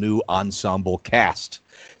whole new ensemble cast.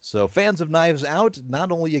 So fans of Knives Out,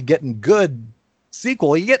 not only are you getting good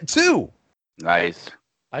sequel, you get two. Nice.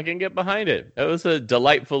 I can get behind it. It was a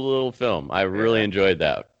delightful little film. I really enjoyed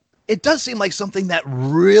that. It does seem like something that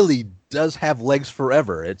really does have legs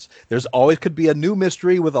forever. There's always could be a new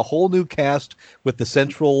mystery with a whole new cast with the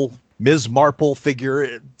central Ms. Marple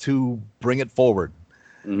figure to bring it forward.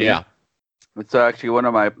 Mhm. Yeah. It's actually one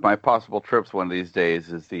of my possible trips one of these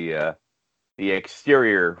days is the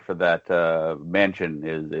exterior for that mansion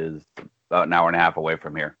is about an hour and a half away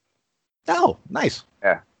from here. Oh, nice.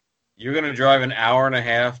 You're gonna drive an hour and a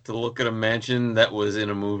half to look at a mansion that was in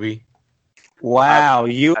a movie. Wow,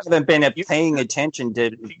 you haven't been paying attention to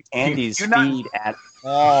Andy's you're not- feed at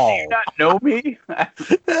all. Do you not know me?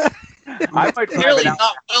 I might drive Clearly an hour,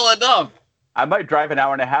 not well enough. I might drive an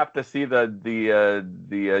hour and a half to see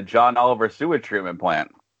the John Oliver sewage treatment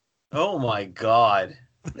plant. Oh my god!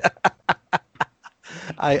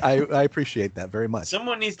 I appreciate that very much.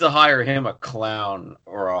 Someone needs to hire him a clown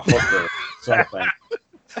or a hooker, or something.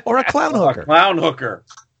 Or a clown A hooker. clown hooker.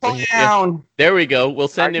 Down. There we go. We'll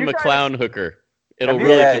send Are him you a guys- clown hooker. It'll Have you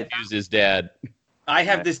really guys- confuse his dad. I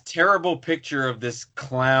have this terrible picture of this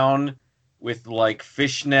clown with like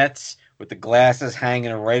fishnets, with the glasses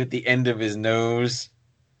hanging right at the end of his nose,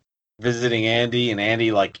 visiting Andy, and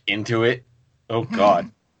Andy like into it. Oh god!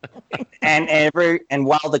 And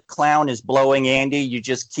while the clown is blowing Andy, you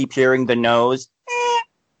just keep hearing the nose.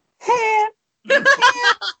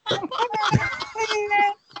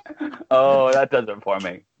 Oh, that does it for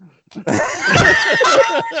me.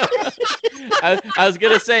 I was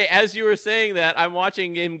going to say, as you were saying that, I'm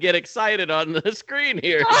watching him get excited on the screen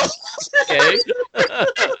here. Okay.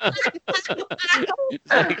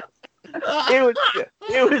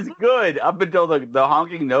 It was good up until the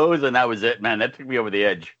honking nose, and that was it, man. That took me over the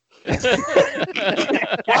edge.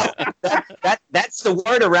 That's the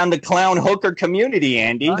word around the clown hooker community,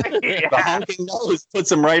 Andy. The honking nose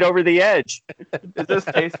puts him right over the edge. Does this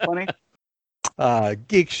taste funny?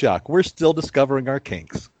 Geek Shock. We're still discovering our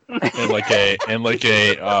kinks. And like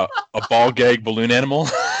a ball gag balloon animal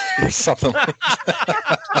or something.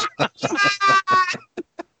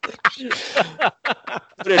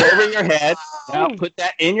 Put it over your head. Now put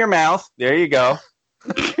that in your mouth. There you go.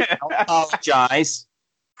 I'll apologize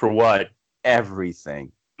for what?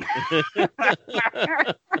 Everything.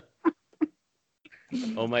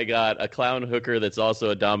 Oh my God, a clown hooker that's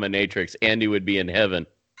also a dominatrix. Andy would be in heaven.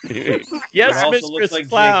 It Yes, also Mistress looks like Jake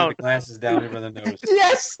Clown. with the glasses down over the nose.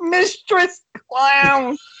 Yes, Mistress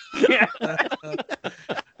Clown.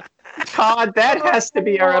 Todd, that has to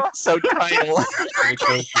be our episode title.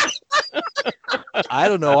 I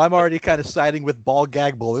don't know. I'm already kind of siding with ball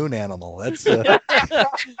gag balloon animal. That's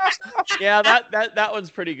Yeah, that one's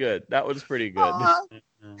pretty good. That one's pretty good.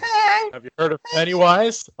 Have you heard of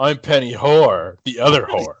Pennywise? I'm Penny Whore, the other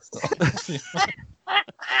whore.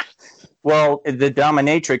 Well, the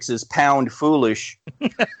dominatrix is Pound Foolish.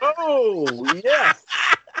 Oh, yes.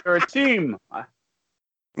 They're a team.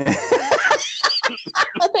 They're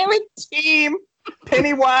a team.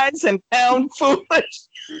 Pennywise and Pound Foolish.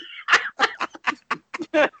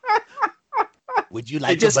 would you They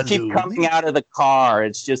like just a keep balloon? coming out of the car.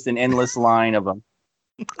 It's just an endless line of them.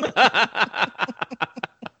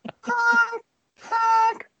 Honk,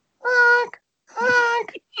 honk, honk,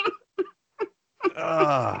 honk.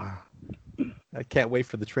 Ah. I can't wait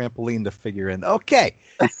for the trampoline to figure in. Okay.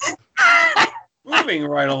 Moving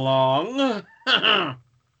right along.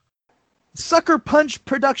 Sucker Punch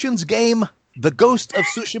Productions game, The Ghost of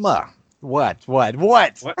Tsushima. What?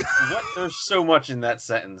 What? There's so much in that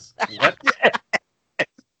sentence. What?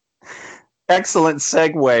 Excellent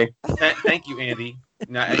segue. Thank you, Andy.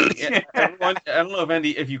 Now, everyone, I don't know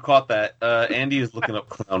if you caught that. Andy is looking up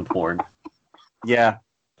clown porn. Yeah,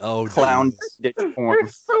 Oh, clown geez. dick porn.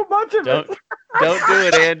 There's so much of Don't it. don't do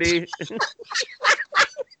it, Andy.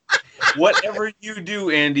 Whatever you do,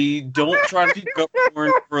 Andy, don't try to pick up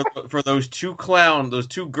porn for those two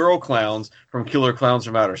girl clowns from Killer Clowns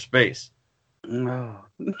from Outer Space. No.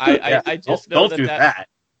 I just know don't do that.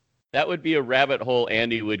 That would be a rabbit hole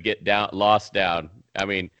Andy would get lost down. I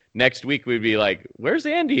mean, next week we'd be like, "Where's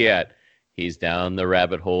Andy at?" He's down the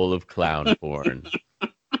rabbit hole of clown porn.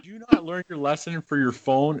 Did you not learn your lesson for your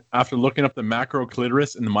phone after looking up the macro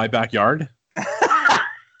clitoris in my backyard?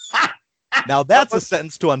 Now that's a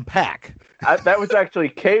sentence to unpack. That was actually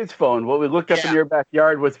Kay's phone. What we looked up in your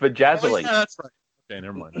backyard was vajazzling. Yeah, that's right. Okay,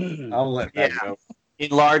 never mind. I'll let that Yeah. go.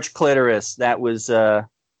 Enlarged clitoris. That was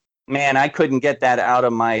man, I couldn't get that out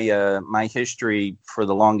of my my history for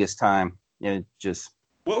the longest time. It just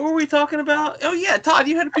What were we talking about? Oh yeah, Todd,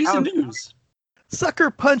 you had a piece of news. Sucker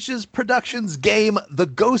Punch's Productions game, The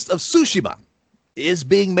Ghost of Tsushima, is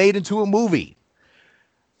being made into a movie.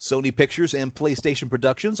 Sony Pictures and PlayStation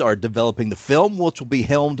Productions are developing the film, which will be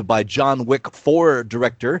helmed by John Wick 4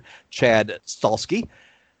 director Chad Stahelski.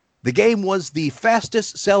 The game was the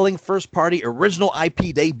fastest-selling first-party original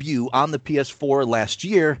IP debut on the PS4 last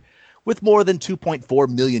year, with more than 2.4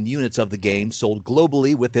 million units of the game sold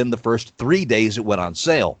globally within the first 3 days it went on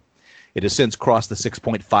sale. It has since crossed the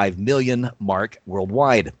 6.5 million mark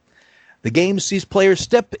worldwide. The game sees players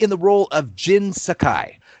step in the role of Jin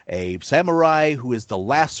Sakai, a samurai who is the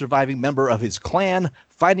last surviving member of his clan,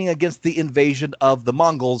 fighting against the invasion of the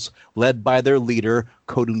Mongols led by their leader,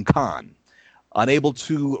 Kodun Khan. Unable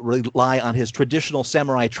to rely on his traditional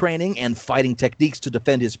samurai training and fighting techniques to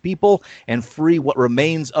defend his people and free what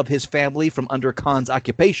remains of his family from under Khan's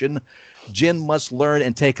occupation, Jin must learn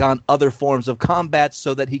and take on other forms of combat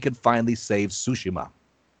so that he can finally save Tsushima.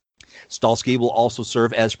 Stahelski will also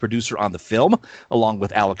serve as producer on the film, along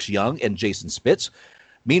with Alex Young and Jason Spitz.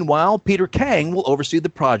 Meanwhile, Peter Kang will oversee the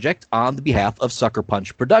project on the behalf of Sucker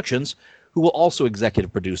Punch Productions, who will also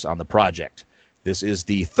executive produce on the project. This is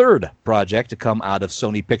the third project to come out of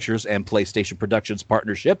Sony Pictures and PlayStation Productions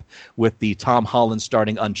partnership, with the Tom Holland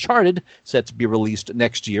starring Uncharted set to be released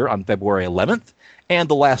next year on February 11th, and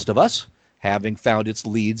The Last of Us, having found its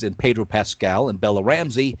leads in Pedro Pascal and Bella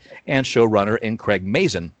Ramsey, and showrunner in Craig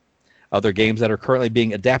Mazin. Other games that are currently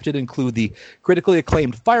being adapted include the critically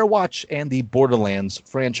acclaimed Firewatch and the Borderlands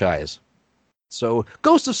franchise. So,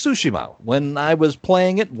 Ghost of Tsushima, when I was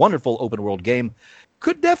playing it, wonderful open world game,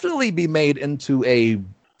 could definitely be made into a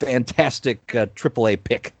fantastic AAA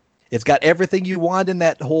pick. It's got everything you want in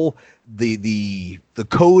that whole the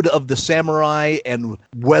code of the samurai and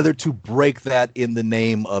whether to break that in the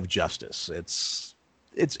name of justice.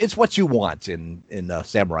 It's what you want in a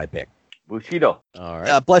samurai pick. Bushido, All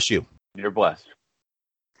right. Bless you. you're blessed.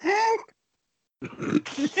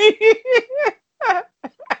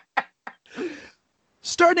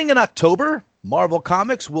 Starting in October, Marvel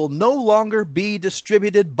Comics will no longer be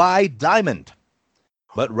distributed by Diamond,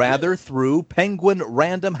 but rather through Penguin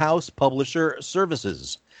Random House Publisher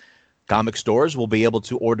Services. Comic stores will be able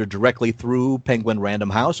to order directly through Penguin Random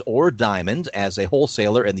House or Diamond as a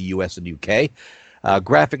wholesaler in the US and UK.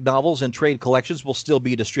 Graphic novels and trade collections will still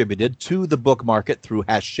be distributed to the book market through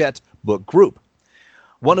Hachette Book Group.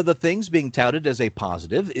 One of the things being touted as a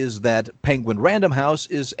positive is that Penguin Random House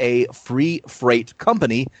is a free freight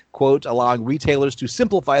company, quote, allowing retailers to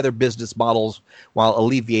simplify their business models while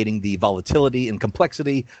alleviating the volatility and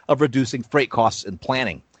complexity of reducing freight costs and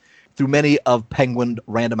planning. Through many of Penguin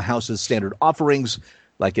Random House's standard offerings,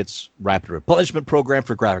 like its rapid replenishment program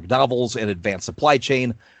for graphic novels and advanced supply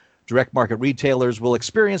chain, direct market retailers will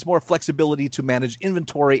experience more flexibility to manage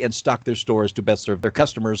inventory and stock their stores to best serve their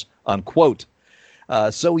customers, unquote.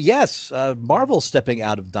 So yes, Marvel's stepping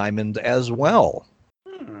out of Diamond as well.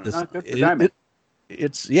 Not good for Diamond.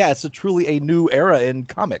 It's truly a new era in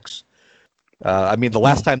comics. I mean, the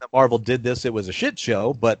last time that Marvel did this, it was a shit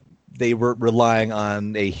show, but they were relying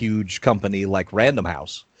on a huge company like Random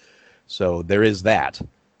House. So there is that.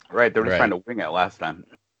 Right, they were just trying to wing it last time.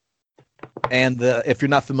 And if you're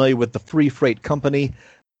not familiar with the Free Freight Company,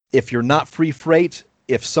 if you're not free freight,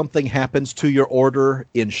 if something happens to your order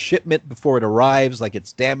in shipment before it arrives, like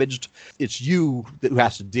it's damaged, it's you who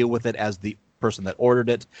has to deal with it as the person that ordered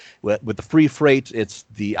it. With the free freight, it's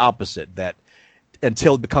the opposite, that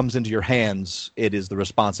until it comes into your hands, it is the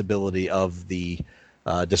responsibility of the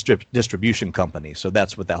distribution company. So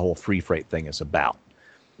that's what that whole free freight thing is about,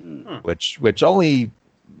 which only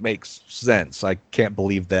makes sense. I can't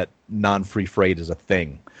believe that non-free freight is a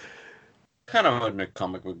thing. Kind of a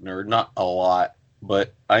comic book nerd, not a lot,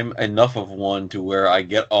 but I'm enough of one to where I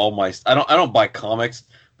get all my. I don't buy comics,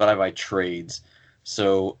 but I buy trades.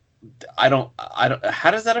 So I don't.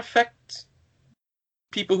 How does that affect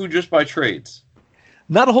people who just buy trades?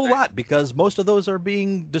 Not a whole lot, because most of those are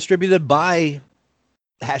being distributed by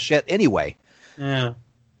Hachette anyway. Yeah.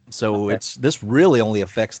 So this really only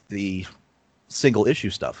affects the single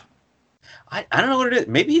issue stuff. I don't know what it is.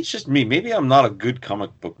 Maybe it's just me. Maybe I'm not a good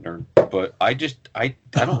comic book nerd, but I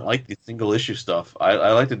don't like the single issue stuff.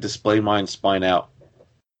 I like to display mine spine out.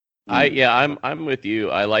 I'm with you.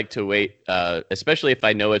 I like to wait, especially if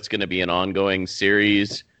I know it's going to be an ongoing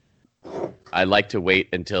series. I like to wait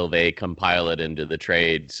until they compile it into the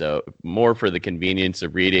trade. So more for the convenience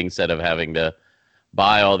of reading instead of having to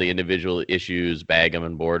buy all the individual issues, bag them,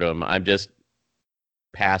 and board them. I'm just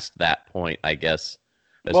past that point, I guess,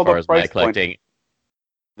 as far as my collecting.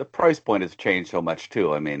 The price point has changed so much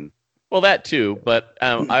too. I mean, well, that too, but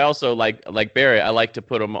I also like Barry. I like to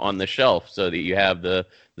put them on the shelf so that you have the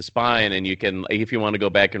spine, and you can, if you want to go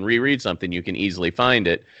back and reread something, you can easily find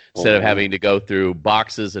it instead of having to go through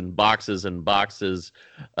boxes and boxes and boxes,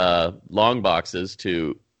 long boxes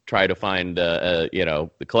to try to find the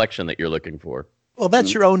collection that you're looking for. Well,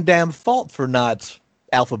 that's your own damn fault for not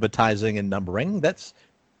alphabetizing and numbering. That's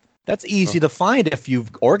easy to find if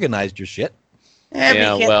you've organized your shit. Yeah,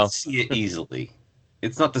 but you can't see it easily.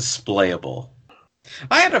 It's not displayable.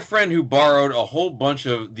 I had a friend who borrowed a whole bunch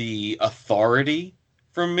of The Authority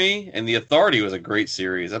from me, and The Authority was a great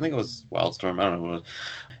series. I think it was Wildstorm. I don't know what it was.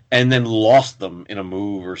 And then lost them in a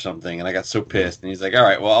move or something, and I got so pissed. And he's like, all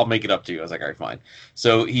right, well, I'll make it up to you. I was like, all right, fine.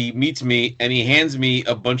 So he meets me, and he hands me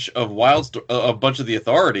a bunch of The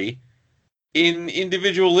Authority in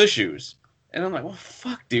individual issues. And I'm like, well,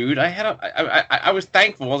 fuck, dude. I was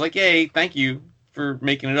thankful. I was like, yay, thank you for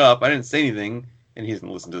making it up. I didn't say anything, and he doesn't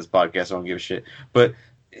listen to this podcast, so I don't give a shit. But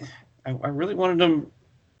I really wanted them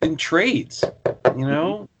in trades, you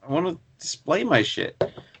know? I want to display my shit.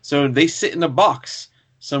 So they sit in a box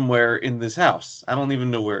somewhere in this house. I don't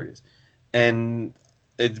even know where it is. And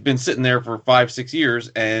it's been sitting there for 5-6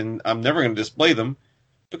 years, and I'm never going to display them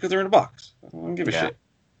because they're in a box. I don't give a shit.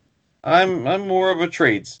 I'm more of a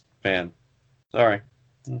trades fan. Sorry.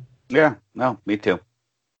 Yeah, no, me too.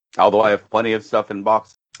 Although I have plenty of stuff in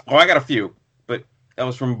box. Oh, I got a few, but that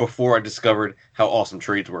was from before I discovered how awesome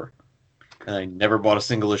trades were. And I never bought a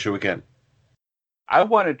single issue again. I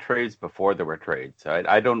wanted trades before there were trades.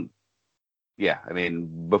 I don't. Yeah, I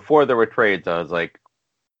mean, before there were trades, I was like,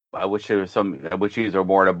 I wish these were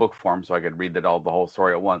more in a book form so I could read the whole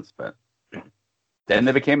story at once. But then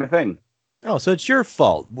they became a thing. Oh, so it's your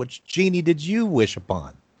fault. Which genie did you wish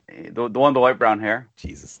upon? The one with the light brown hair.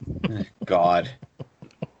 Jesus. God.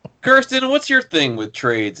 Kirsten, what's your thing with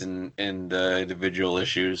trades and individual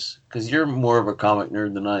issues? Because you're more of a comic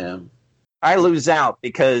nerd than I am. I lose out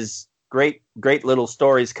because great little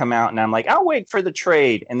stories come out, and I'm like, I'll wait for the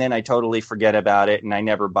trade, and then I totally forget about it, and I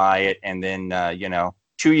never buy it, and then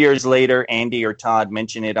 2 years later, Andy or Todd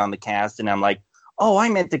mention it on the cast, and I'm like, oh, I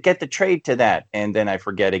meant to get the trade to that, and then I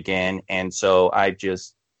forget again, and so I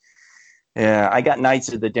just, I got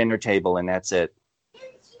Knights of the Dinner Table, and that's it.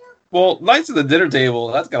 Well, Knights of the Dinner Table,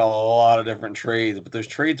 that's got a lot of different trades, but those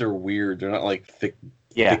trades are weird. They're not like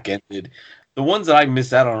thick-ended. The ones that I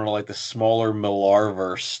miss out on are like the smaller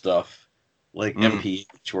Millarverse stuff, like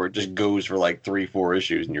MPH, where it just goes for like 3-4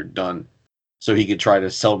 issues and you're done. So he could try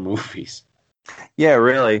to sell movies. Yeah,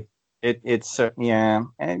 really. It's yeah,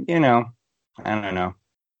 and I don't know.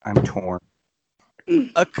 I'm torn.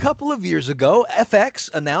 A couple of years ago,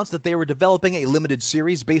 FX announced that they were developing a limited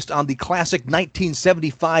series based on the classic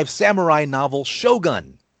 1975 samurai novel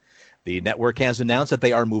Shogun. The network has announced that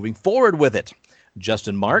they are moving forward with it.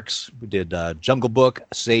 Justin Marks, who did Jungle Book,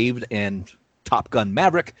 Saved, and Top Gun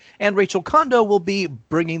Maverick, and Rachel Kondo will be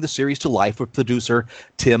bringing the series to life with producer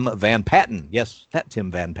Tim Van Patten. Yes, that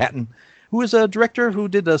Tim Van Patten, who is a director who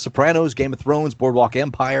did Sopranos, Game of Thrones, Boardwalk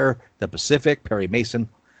Empire, The Pacific, Perry Mason.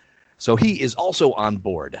 So he is also on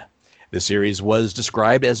board. The series was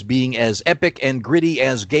described as being as epic and gritty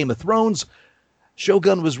as Game of Thrones.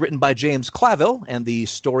 Shogun was written by James Clavell, and the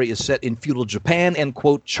story is set in feudal Japan and,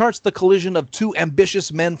 quote, charts the collision of two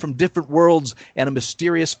ambitious men from different worlds and a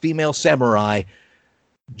mysterious female samurai.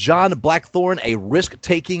 John Blackthorne, a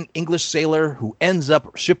risk-taking English sailor who ends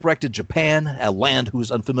up shipwrecked in Japan, a land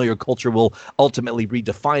whose unfamiliar culture will ultimately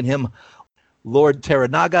redefine him. Lord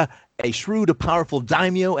Teranaga, a shrewd, powerful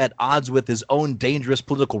daimyo at odds with his own dangerous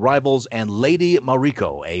political rivals, and Lady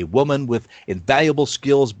Mariko, a woman with invaluable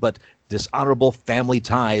skills but dishonorable family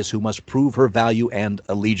ties who must prove her value and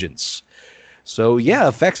allegiance. So, yeah,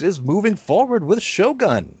 FX is moving forward with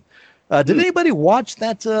Shogun. Did anybody watch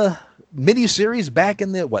that miniseries back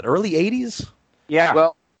in the, early 80s? Yeah.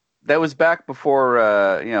 Well, that was back before,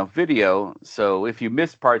 video. So if you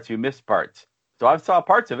missed parts, you missed parts. So I saw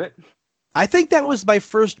parts of it. I think that was my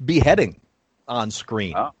first beheading on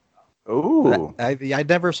screen. Ooh. I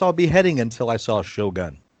never saw beheading until I saw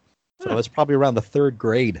Shogun. So it's probably around the third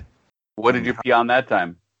grade. What did you pee on that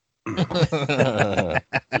time?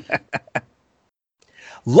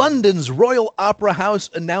 London's Royal Opera House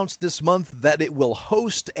announced this month that it will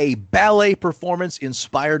host a ballet performance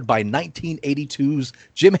inspired by 1982's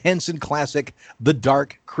Jim Henson classic, The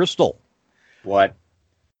Dark Crystal. What?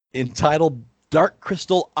 Entitled Dark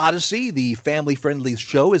Crystal Odyssey, the family-friendly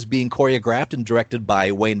show is being choreographed and directed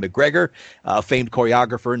by Wayne McGregor, a famed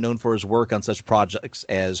choreographer known for his work on such projects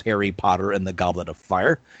as Harry Potter and the Goblet of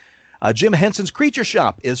Fire. Jim Henson's Creature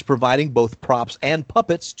Shop is providing both props and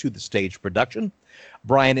puppets to the stage production.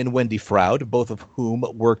 Brian and Wendy Froud, both of whom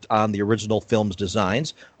worked on the original film's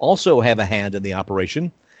designs, also have a hand in the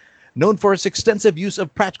operation. Known for its extensive use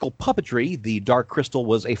of practical puppetry, The Dark Crystal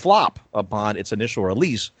was a flop upon its initial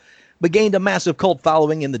release, but gained a massive cult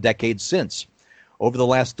following in the decades since. Over the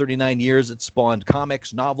last 39 years, it spawned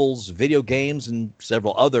comics, novels, video games, and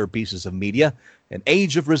several other pieces of media. An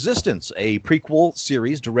Age of Resistance, a prequel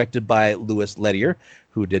series directed by Louis Leterrier,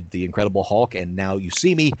 who did The Incredible Hulk and Now You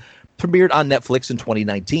See Me, premiered on Netflix in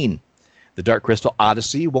 2019. The Dark Crystal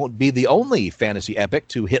Odyssey won't be the only fantasy epic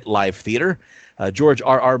to hit live theater. George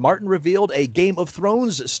R.R. Martin revealed a Game of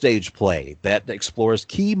Thrones stage play that explores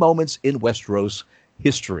key moments in Westeros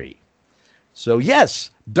history. So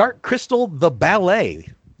yes, Dark Crystal the Ballet,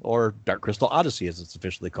 or Dark Crystal Odyssey as it's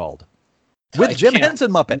officially called, with Jim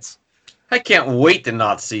Henson Muppets. I can't wait to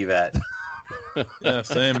not see that. Yeah,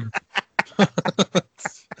 same.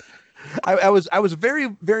 I was very,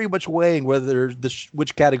 very much weighing whether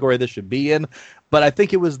which category this should be in, but I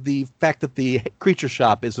think it was the fact that the Creature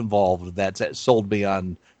Shop is involved that sold me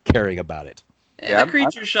on caring about it. Yeah, the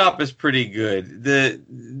Creature Shop is pretty good.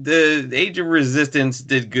 The Age of Resistance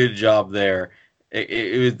did good job there.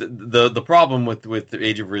 It was the problem with the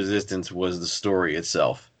Age of Resistance was the story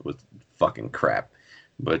itself. It was fucking crap.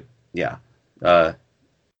 But yeah, I'm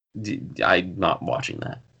not watching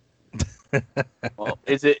that. Well,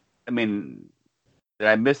 is it? I mean, did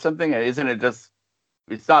I miss something? Isn't it just?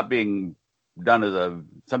 It's not being done as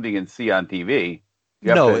something you can see on TV.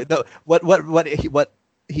 No. What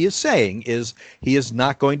he is saying is he is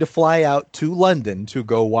not going to fly out to London to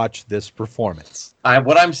go watch this performance.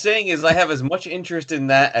 What I'm saying is I have as much interest in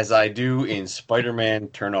that as I do in Spider-Man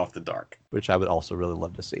Turn Off the Dark, which I would also really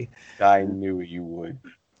love to see. I knew you would.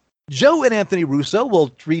 Joe and Anthony Russo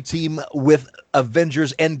will reteam with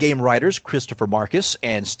Avengers Endgame writers Christopher Marcus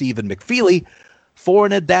and Stephen McFeely for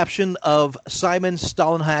an adaptation of Simon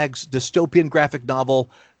Stålenhag's dystopian graphic novel,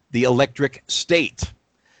 The Electric State.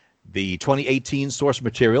 The 2018 source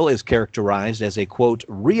material is characterized as a, quote,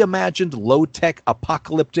 reimagined low-tech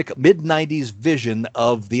apocalyptic mid-90s vision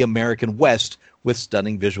of the American West with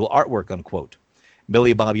stunning visual artwork, unquote.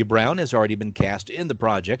 Millie Bobby Brown has already been cast in the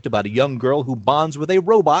project about a young girl who bonds with a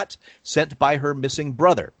robot sent by her missing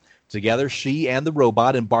brother. Together, she and the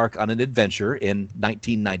robot embark on an adventure in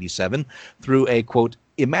 1997 through a, quote,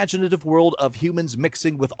 imaginative world of humans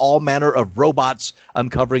mixing with all manner of robots,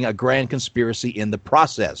 uncovering a grand conspiracy in the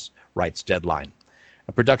process, writes Deadline.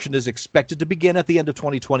 Production is expected to begin at the end of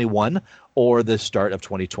 2021 or the start of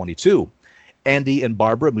 2022. Andy and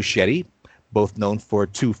Barbara Muschietti, both known for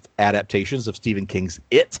 2 adaptations of Stephen King's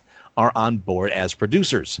It, are on board as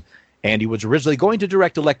producers. Andy was originally going to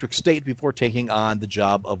direct Electric State before taking on the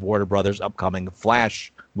job of Warner Brothers' upcoming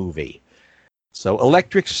Flash movie. So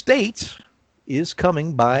Electric State is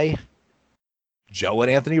coming by Joe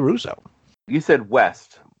and Anthony Russo. You said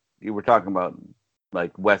West. You were talking about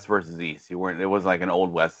like West versus East. You weren't. It wasn't like an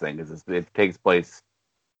old West thing because it takes place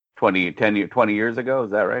 20 years ago.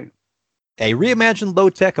 Is that right? A reimagined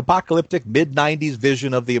low-tech, apocalyptic, mid-'90s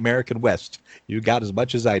vision of the American West. You got as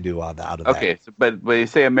much as I do out of that. Okay, so, but you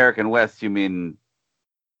say American West, you mean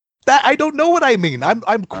that? I don't know what I mean.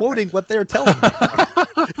 I'm quoting what they're telling me.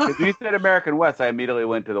 If you said American West, I immediately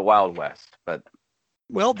went to the Wild West. But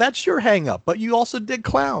well, that's your hang-up. But you also dig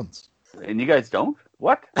clowns, and you guys don't.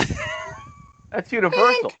 What? That's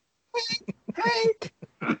Universal. Hank.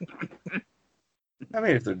 I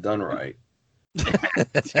mean, if they're done right.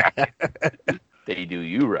 They do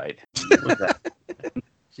you right.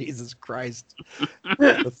 Jesus Christ.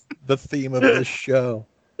 the theme of this show.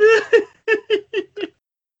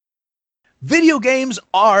 Video games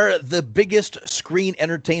are the biggest screen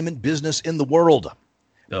entertainment business in the world.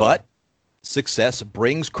 Oh. But success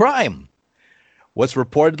brings crime. What's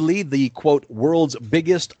reportedly the, quote, world's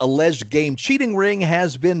biggest alleged game cheating ring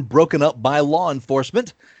has been broken up by law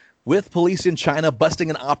enforcement, with police in China busting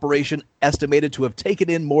an operation estimated to have taken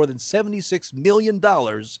in more than $76 million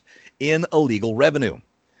in illegal revenue.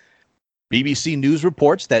 BBC News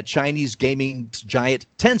reports that Chinese gaming giant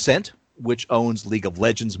Tencent, which owns League of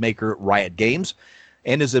Legends maker Riot Games,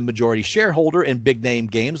 and is a majority shareholder in big-name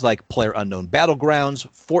games like PlayerUnknown Battlegrounds,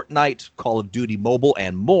 Fortnite, Call of Duty Mobile,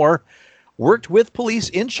 and more, worked with police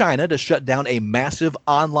in China to shut down a massive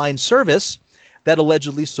online service that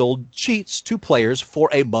allegedly sold cheats to players for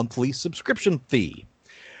a monthly subscription fee.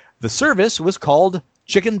 The service was called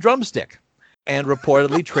Chicken Drumstick and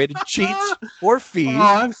reportedly traded cheats for fees. Oh,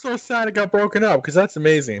 I'm so sad it got broken up because that's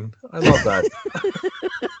amazing. I love that.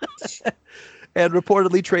 And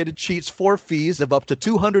reportedly traded cheats for fees of up to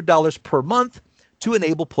 $200 per month to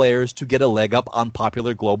enable players to get a leg up on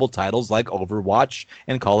popular global titles like Overwatch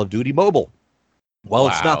and Call of Duty Mobile. While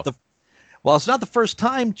it's not the first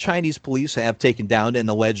time Chinese police have taken down an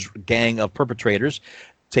alleged gang of perpetrators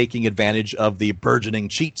taking advantage of the burgeoning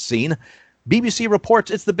cheat scene, BBC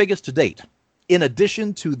reports it's the biggest to date. In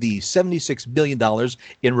addition to the $76 million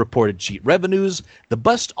in reported cheat revenues, the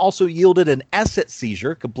bust also yielded an asset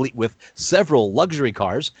seizure complete with several luxury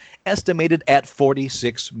cars, estimated at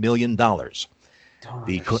 $46 million. Don't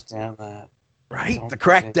understand that. Right. The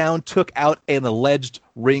crackdown took out an alleged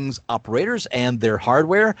ring's operators and their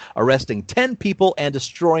hardware, arresting 10 people and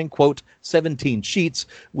destroying, quote, 17 cheats,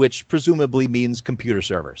 which presumably means computer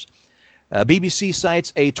servers. BBC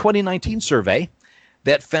cites a 2019 survey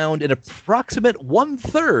that found an approximate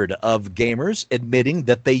 1/3 of gamers admitting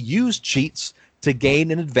that they use cheats to gain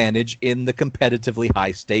an advantage in the competitively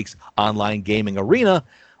high-stakes online gaming arena,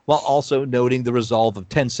 while also noting the resolve of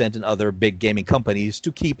Tencent and other big gaming companies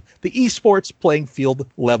to keep the esports playing field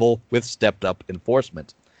level with stepped-up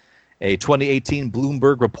enforcement. A 2018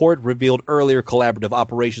 Bloomberg report revealed earlier collaborative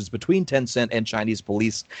operations between Tencent and Chinese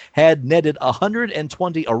police had netted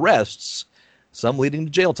 120 arrests, some leading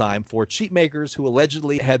to jail time, for cheat makers who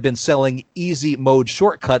allegedly had been selling easy mode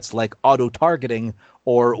shortcuts like auto-targeting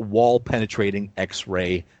or wall-penetrating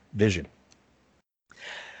X-ray vision.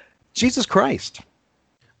 Jesus Christ.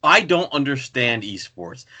 I don't understand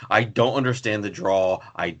esports. I don't understand the draw.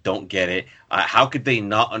 I don't get it. How could they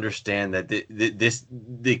not understand that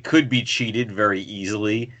they could be cheated very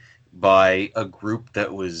easily by a group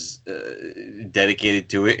that was dedicated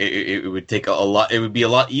to it? It would take a lot. It would be a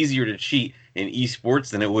lot easier to cheat in esports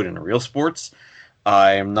than it would in real sports.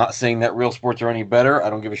 I am not saying that real sports are any better. I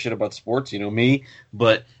don't give a shit about sports. You know me.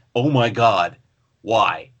 But oh my god,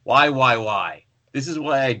 why? Why? This is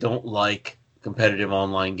why I don't like competitive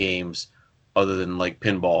online games other than like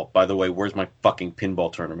pinball. By the way, where's my fucking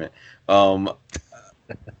pinball tournament? I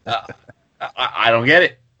don't get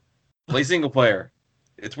it. Play single player.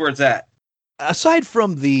 It's where it's at. Aside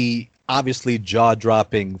from the obviously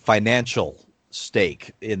jaw-dropping financial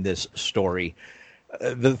stake in this story,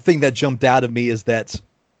 the thing that jumped out at me is that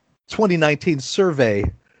 2019 survey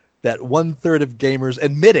that 1/3 of gamers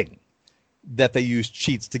admitting that they use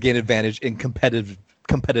cheats to gain advantage in competitive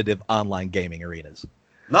online gaming arenas.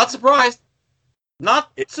 Not surprised.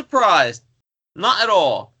 Not surprised. Not at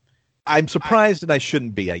all. I'm surprised, and I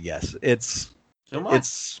shouldn't be, I guess. It's So am I.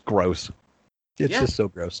 It's gross. It's Yeah. just so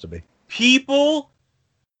gross to me. People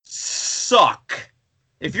suck.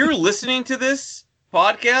 If you're listening to this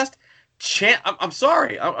podcast, I'm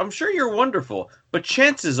sorry. I'm sure you're wonderful, but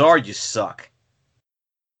chances are you suck.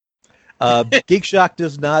 Geek Shock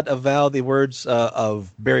does not avow the words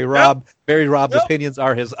of Barry Robb. Barry Robb's Nope. opinions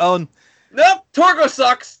are his own. Nope, Torgo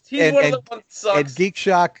sucks. He's And- one of the ones that sucks. And Geek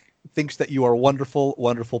Shock thinks that you are wonderful,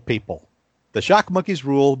 wonderful people. The Shock Monkeys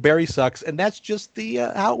rule. Barry sucks, and that's just the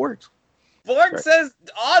how it works. Bart says,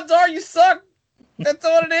 odds are you suck. That's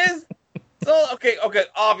what it is. So, okay.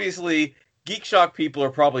 Obviously, Geek Shock people are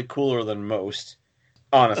probably cooler than most.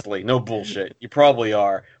 Honestly, no bullshit. You probably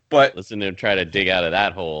are. But Listen to him try to dig out of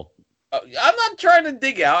that hole. I'm not trying to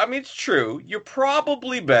dig out. I mean, it's true. You're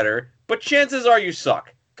probably better, but chances are you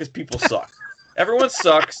suck because people suck. Everyone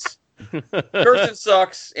sucks. Kirsten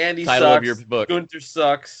sucks. Andy Title sucks. of your book. Gunther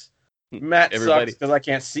sucks. Matt Everybody- sucks because I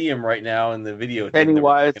can't see him right now in the video. thing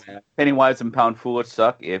Pennywise, that we're looking at. Pennywise and Pound Foolish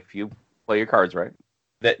suck if you play your cards right.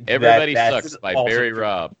 Everybody that's Sucks by also Barry true.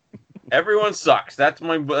 Robb. Everyone sucks. That's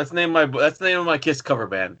the name of my Kiss cover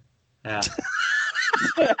band. Yeah.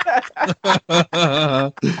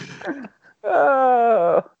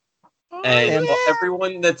 Oh. And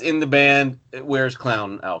everyone that's in the band wears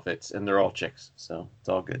clown outfits, and they're all chicks, so it's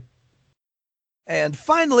all good. And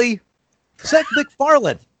finally, Seth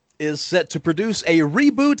MacFarlane is set to produce a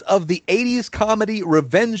reboot of the 80s comedy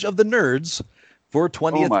Revenge of the Nerds for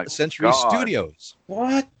 20th Oh my Century God. Studios.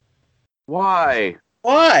 What? Why?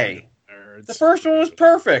 Why? The first one was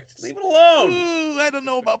perfect. Leave it alone. Ooh, I don't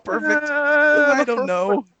know about perfect. I don't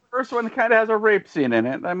know. First one kind of has a rape scene in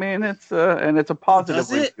it. I mean, it's and it's a positive.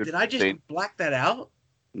 Does it? rape Did I just scene. black that out?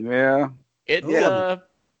 Yeah.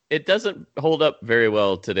 It doesn't hold up very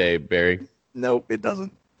well today, Barry. Nope, it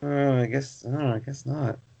doesn't. I guess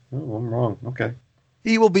not. Oh, I'm wrong. Okay.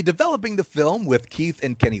 He will be developing the film with Keith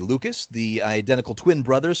and Kenny Lucas, the identical twin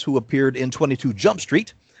brothers who appeared in 22 Jump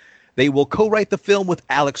Street. They will co-write the film with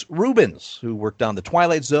Alex Rubens, who worked on The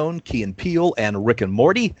Twilight Zone, Key and Peele, and Rick and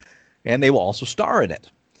Morty, and they will also star in it.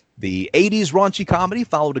 The 80s raunchy comedy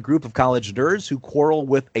followed a group of college nerds who quarrel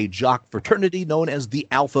with a jock fraternity known as the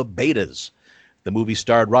Alpha Betas. The movie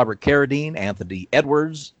starred Robert Carradine, Anthony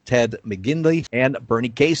Edwards, Ted McGinley, and Bernie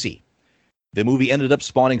Casey. The movie ended up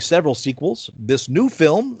spawning several sequels. This new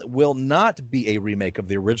film will not be a remake of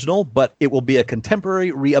the original, but it will be a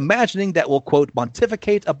contemporary reimagining that will, quote,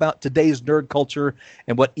 pontificate about today's nerd culture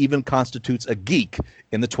and what even constitutes a geek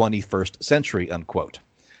in the 21st century, unquote.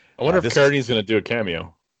 I wonder this- if Carradine's going to do a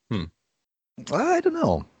cameo. I don't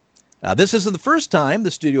know. This isn't the first time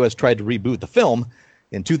the studio has tried to reboot the film.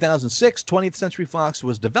 In 2006, 20th Century Fox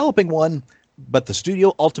was developing one, but the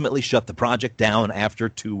studio ultimately shut the project down after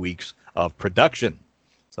 2 weeks of production.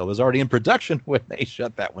 So it was already in production when they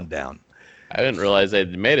shut that one down. I didn't realize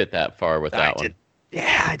they'd made it that far with that one.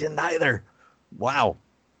 Yeah, I didn't either. Wow.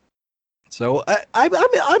 So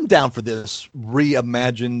I'm down for this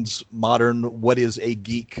reimagined modern what is a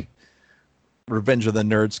geek Revenge of the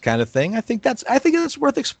Nerds kind of thing. I think it's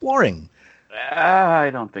worth exploring. I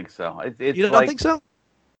don't think so. It's You don't like, think so?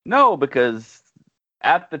 No, because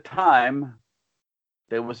at the time,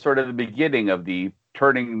 it was sort of the beginning of the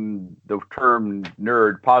turning the term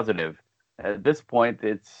nerd positive. At this point,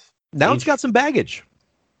 it's Now it's got some baggage.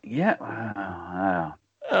 yeah.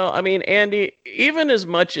 Well, I mean, Andy, even as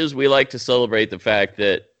much as we like to celebrate the fact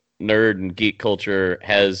that nerd and geek culture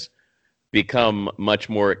has become much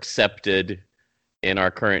more accepted in our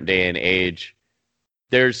current day and age,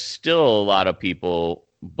 there's still a lot of people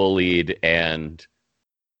bullied and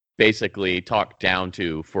basically talked down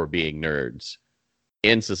to for being nerds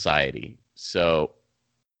in society. So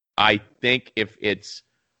I think if it's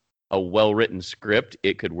a well-written script,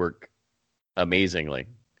 it could work amazingly.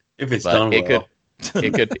 If it's But done it well.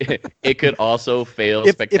 it could also fail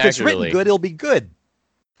If spectacularly. it's written good, it'll be good.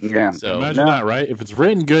 Yeah. So, Imagine that, right? If it's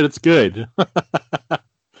written good, it's good.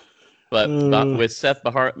 but with Seth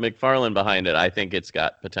MacFarlane behind it, I think it's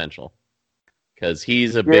got potential because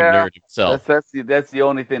he's a big Yeah, nerd himself. That's the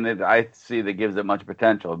only thing that I see that gives it much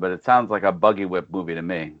potential. But it sounds like a buggy whip movie to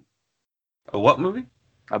me. A what movie?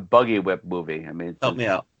 A buggy whip movie. I mean, it's Help me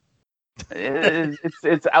out.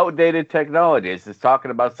 it's outdated technology. It's just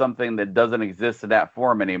talking about something that doesn't exist in that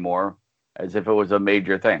form anymore, as if it was a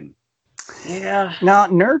major thing. Yeah. Now,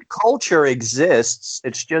 nerd culture exists.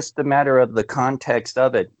 It's just a matter of the context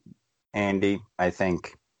of it, Andy, I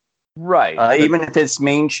think. Right. Even if it's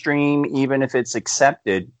mainstream, even if it's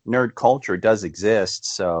accepted, nerd culture does exist.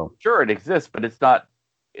 So, Sure, it exists, but it's not.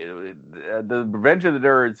 The Revenge of the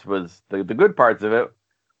Nerds was the good parts of it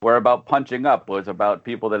were about punching up. Was about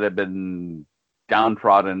people that had been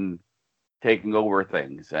downtrodden taking over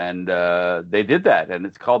things, and they did that, and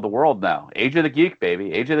it's called the world now. Age of the Geek,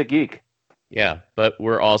 baby. Age of the Geek. Yeah, but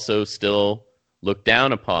we're also still looked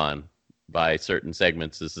down upon by certain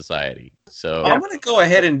segments of society. So I'm going to go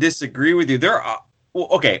ahead and disagree with you.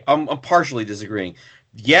 I'm partially disagreeing.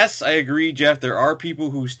 Yes, I agree, Jeff. There are people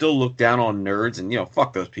who still look down on nerds, and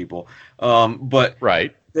fuck those people. But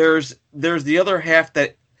right, there's the other half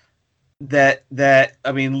that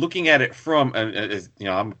I mean, looking at it from,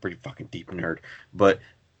 I'm a pretty fucking deep nerd, but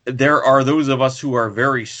there are those of us who are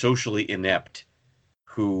very socially inept,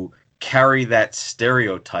 who carry that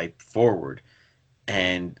stereotype forward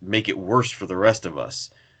and make it worse for the rest of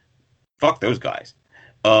us. Fuck those guys.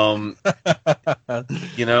 So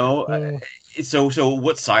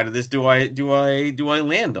what side of this do I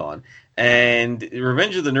land on? And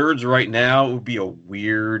Revenge of the Nerds right now would be a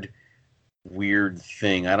weird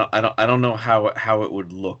thing. I don't know how it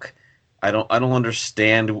would look. I don't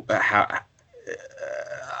understand how.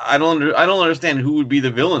 I don't understand who would be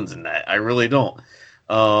the villains in that. I really don't.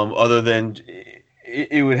 Other than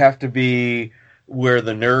it would have to be where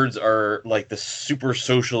the nerds are like the super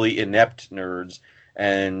socially inept nerds,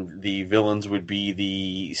 and the villains would be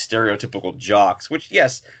the stereotypical jocks. Which,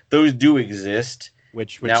 yes, those do exist.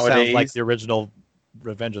 Which nowadays sounds like the original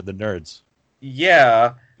Revenge of the Nerds.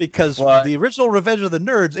 Yeah. Because the original Revenge of the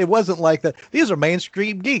Nerds, it wasn't like that. These are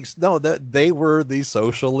mainstream geeks. No, they were the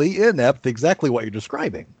socially inept, exactly what you're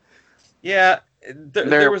describing. Yeah,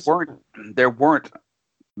 there weren't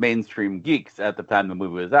mainstream geeks at the time the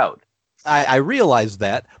movie was out. I realize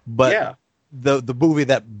that, but yeah. the movie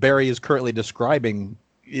that Barry is currently describing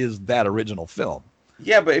is that original film.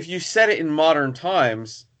 Yeah, but if you set it in modern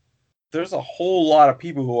times, there's a whole lot of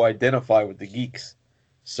people who identify with the geeks.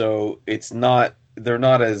 So they're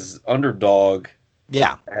not as underdog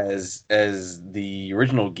as the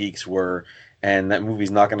original geeks were, and that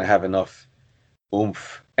movie's not going to have enough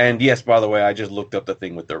oomph. And yes, by the way, I just looked up the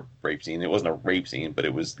thing with the rape scene. It wasn't a rape scene, but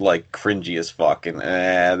it was like cringy as fuck.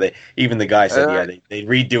 And even the guy said, they'd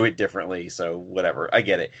redo it differently. So whatever, I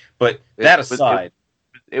get it. But that aside,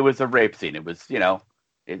 it was a rape scene. It was, it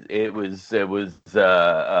was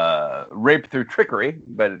rape through trickery,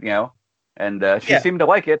 but and she seemed to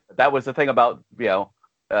like it. That was the thing about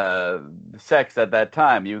sex at that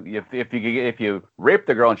time. If you raped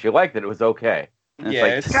the girl and she liked it, it was okay. And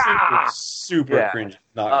it's super cringe.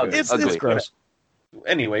 Not good. It's gross.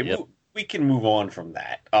 Anyway, we can move on from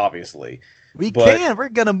that. Obviously, we can. We're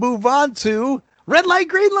gonna move on to red light,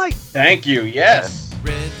 green light. Thank you. Yes.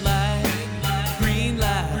 Red light, green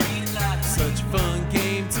light, such a fun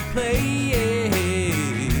game to play.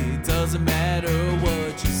 Doesn't matter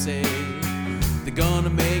what you say, they're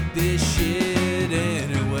gonna make this shit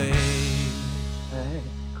anyway.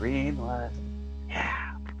 Green light.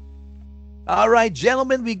 All right,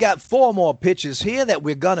 gentlemen, we got 4 more pitches here that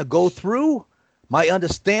we're going to go through. My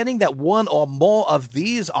understanding that one or more of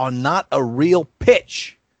these are not a real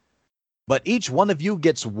pitch, but each one of you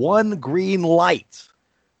gets 1 green light.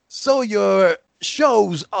 So your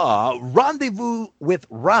shows are Rendezvous with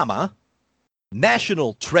Rama,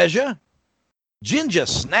 National Treasure, Ginger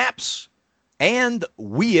Snaps, and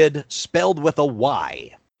Weird spelled with a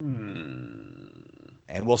Y.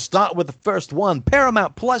 And we'll start with the first one.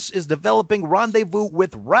 Paramount Plus is developing Rendezvous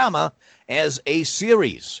with Rama as a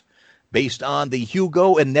series. Based on the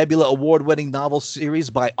Hugo and Nebula award-winning novel series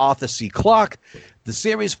by Arthur C. Clarke, the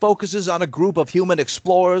series focuses on a group of human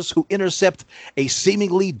explorers who intercept a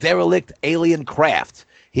seemingly derelict alien craft.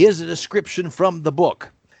 Here's a description from the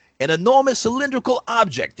book. An enormous cylindrical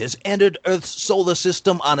object has entered Earth's solar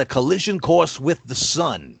system on a collision course with the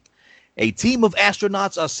sun. A team of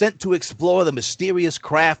astronauts are sent to explore the mysterious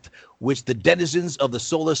craft which the denizens of the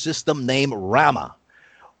solar system name Rama.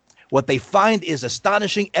 What they find is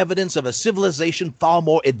astonishing evidence of a civilization far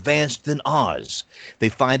more advanced than ours. They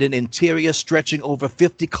find an interior stretching over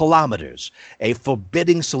 50 kilometers, a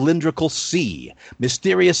forbidding cylindrical sea,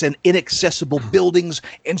 mysterious and inaccessible buildings,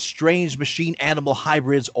 and strange machine-animal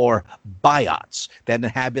hybrids or biots that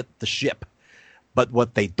inhabit the ship. But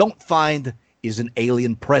what they don't find is an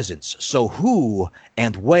alien presence. So who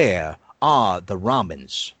and where are the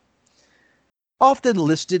Ramans? Often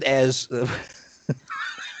listed as a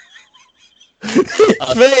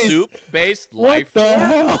soup-based life. What the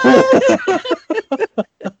hell?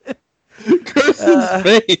 Kirsten's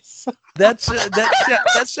face. That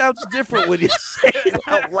sounds different when you say it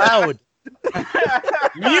out loud.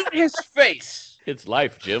 Mute his face. It's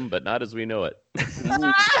life, Jim, but not as we know it.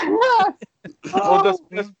 Well,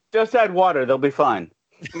 just add water. They'll be fine.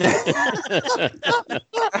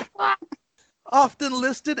 Often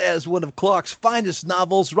listed as one of Clark's finest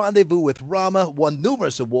novels, Rendezvous with Rama won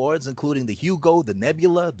numerous awards, including the Hugo, the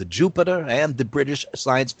Nebula, the Jupiter, and the British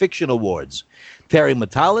Science Fiction Awards. Terry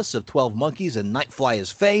Matalas of 12 Monkeys and Night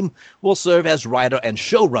Flyers fame will serve as writer and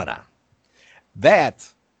showrunner. That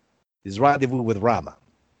is Rendezvous with Rama.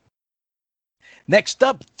 Next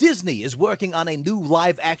up, Disney is working on a new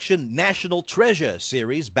live-action National Treasure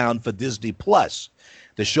series bound for Disney+.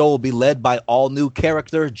 The show will be led by all-new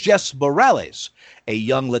character Jess Morales, a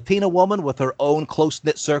young Latina woman with her own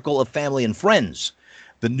close-knit circle of family and friends.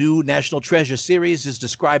 The new National Treasure series is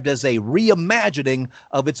described as a reimagining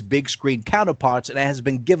of its big-screen counterparts and has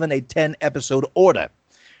been given a 10-episode order.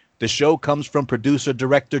 The show comes from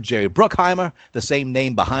producer-director Jerry Bruckheimer, the same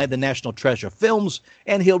name behind the National Treasure films,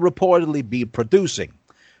 and he'll reportedly be producing.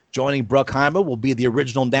 Joining Bruckheimer will be the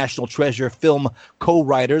original National Treasure film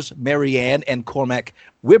co-writers Marianne and Cormac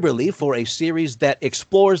Wibberley for a series that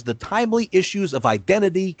explores the timely issues of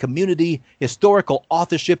identity, community, historical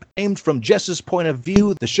authorship. Aimed from Jess's point of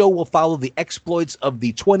view, the show will follow the exploits of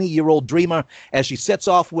the 20-year-old dreamer as she sets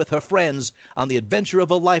off with her friends on the adventure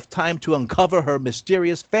of a lifetime to uncover her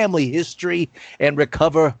mysterious family history and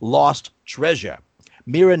recover lost treasure.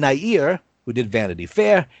 Mira Nair, who did Vanity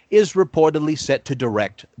Fair, is reportedly set to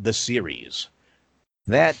direct the series.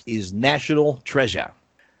 That is National Treasure.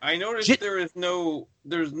 I noticed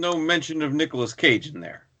there's no mention of Nicolas Cage in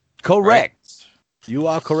there. Correct. Right? You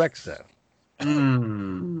are correct, sir.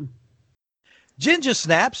 Ginger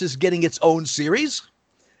Snaps is getting its own series.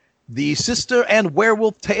 The Sister and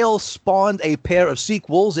Werewolf Tale spawned a pair of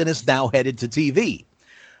sequels and is now headed to TV.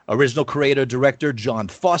 Original creator-director John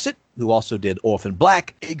Fawcett, who also did Orphan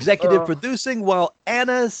Black, executive producing, while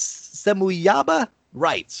Anna Semuyaba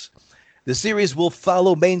writes. The series will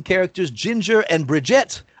follow main characters Ginger and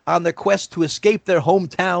Bridget on their quest to escape their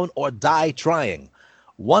hometown or die trying.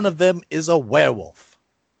 One of them is a werewolf.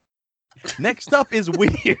 Next up is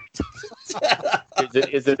Weird.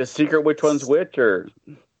 Is it a secret which one's which, or?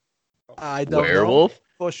 I don't Werewolf? know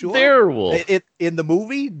for sure. Werewolf. In the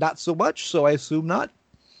movie, not so much, so I assume not.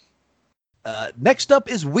 Next up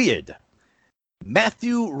is Weird.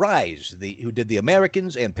 Matthew Rise, who did The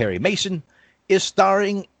Americans and Perry Mason, is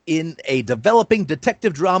starring in a developing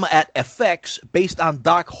detective drama at FX based on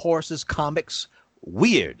Dark Horse's comics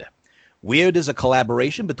Weird. Weird is a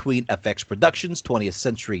collaboration between FX Productions, 20th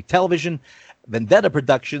Century Television, Vendetta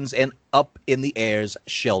Productions, and Up in the Air's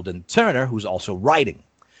Sheldon Turner, who's also writing.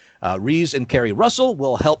 Reeves and Kerry Russell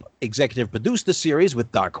will help executive produce the series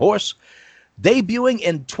with Dark Horse. Debuting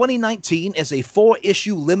in 2019 as a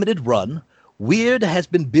 4-issue limited run, Weird has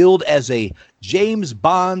been billed as a James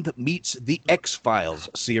Bond meets the X-Files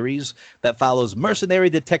series that follows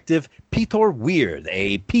mercenary detective Peter Weird,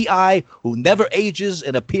 a PI who never ages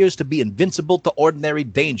and appears to be invincible to ordinary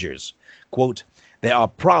dangers. Quote, there are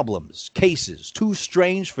problems, cases too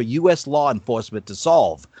strange for U.S. law enforcement to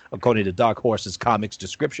solve, according to Dark Horse's comics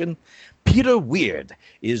description. Peter Weird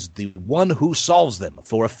is the one who solves them,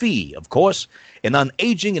 for a fee, of course. An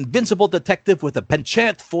unaging, invincible detective with a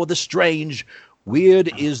penchant for the strange.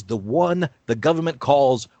 Weird is the one the government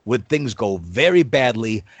calls when things go very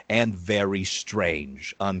badly and very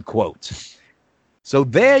strange, unquote. So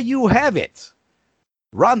there you have it.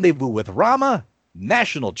 Rendezvous with Rama,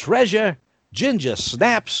 National Treasure, Ginger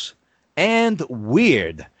Snaps, and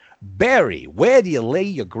Weird. Barry, where do you lay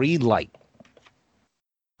your green light?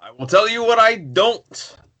 I will tell you what I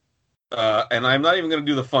don't, and I'm not even going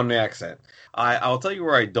to do the fun accent. I'll tell you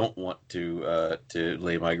where I don't want to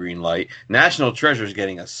lay my green light. National Treasure is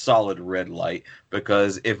getting a solid red light,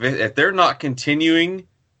 because if they're not continuing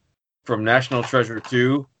from National Treasure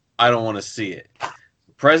 2, I don't want to see it.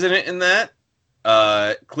 The president in that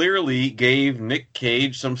clearly gave Nick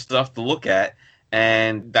Cage some stuff to look at,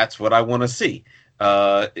 and that's what I want to see.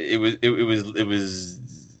 It was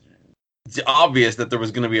obvious that there was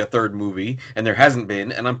going to be a third movie, and there hasn't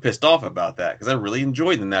been, and I'm pissed off about that, because I really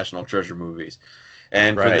enjoyed the National Treasure movies.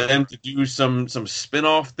 And for them to do some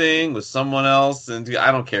spin-off thing with someone else, and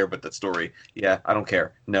I don't care about that story. Yeah, I don't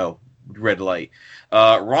care. No, red light.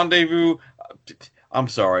 Rendezvous, I'm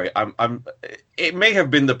sorry. It may have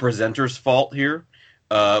been the presenter's fault here,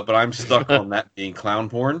 but I'm stuck on that being clown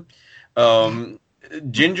porn.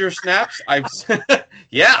 Ginger Snaps,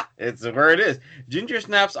 yeah, it's where it is. Ginger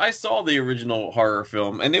Snaps, I saw the original horror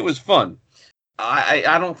film, and it was fun.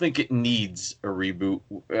 I don't think it needs a reboot.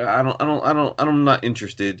 I'm not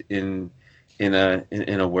interested in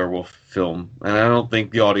a werewolf film, and I don't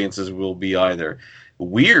think the audiences will be either.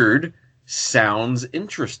 Weird sounds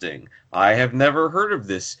interesting. I have never heard of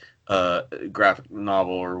this graphic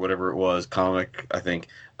novel or whatever it was, comic, I think.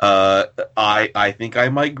 I think I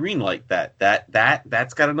might greenlight that.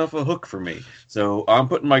 That's got enough of a hook for me. So I'm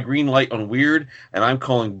putting my green light on Weird, and I'm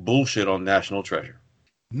calling bullshit on National Treasure.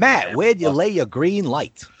 Matt, where'd you lay your green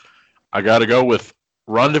light? I got to go with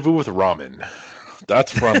Rendezvous with Ramen.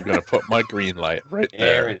 That's where I'm going to put my green light right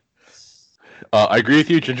there. I agree with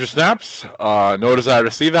you, Ginger Snaps. No desire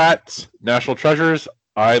to see that. National Treasures,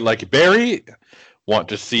 I like Barry. Want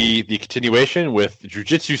to see the continuation with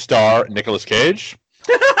Jiu-Jitsu star Nicolas Cage.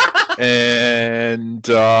 And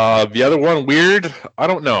the other one, Weird, I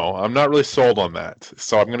don't know. I'm not really sold on that.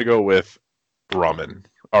 So I'm going to go with Ramen,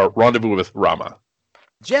 or Rendezvous with Rama.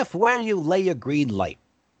 Jeff, where do you lay your green light?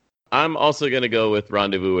 I'm also going to go with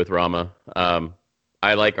Rendezvous with Rama.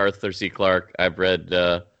 I like Arthur C. Clarke. I've read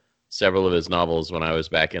several of his novels when I was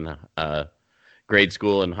back in grade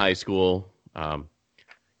school and high school.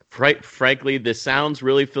 Frankly, this sounds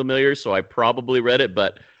really familiar, so I probably read it,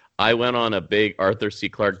 but I went on a big Arthur C.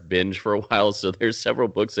 Clarke binge for a while, so there's several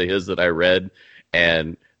books of his that I read,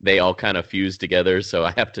 and they all kind of fused together, so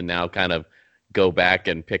I have to now kind of go back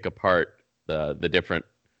and pick apart the different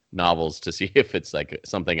novels to see if it's like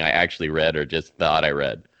something I actually read or just thought I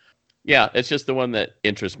read. Yeah, it's just the one that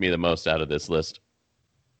interests me the most out of this list.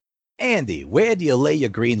 Andy, where do you lay your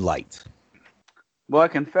green light? Well, I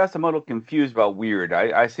confess I'm a little confused about Weird.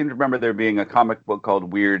 I seem to remember there being a comic book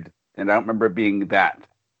called Weird, and I don't remember it being that.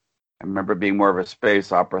 I remember it being more of a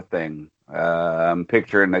space opera thing. I'm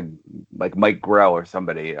picturing like Mike Grell or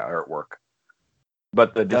somebody artwork.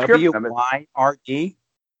 But the description of it, WYRD?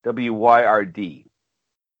 WYRD.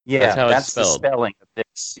 Yeah, That's how it's that's the spelled. spelling of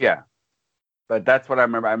this. Yeah. But that's what I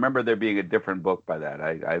remember. I remember there being a different book by that.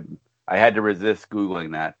 I had to resist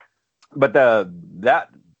Googling that. But that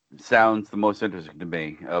sounds the most interesting to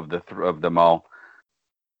me of them all.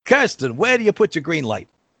 Kirsten, where do you put your green light?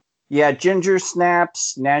 Yeah, Ginger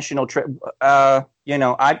Snaps, National Treasure. I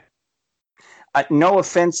no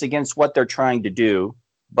offense against what they're trying to do,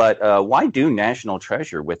 but why do National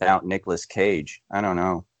Treasure without Nicolas Cage? I don't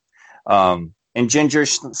know. And Ginger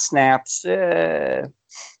Snaps, that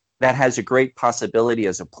has a great possibility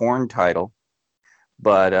as a porn title,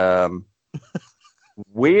 but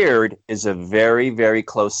Weird is a very, very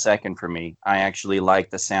close second for me. I actually like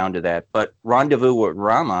the sound of that. But Rendezvous with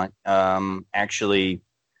Rama, actually,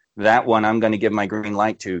 that one I'm going to give my green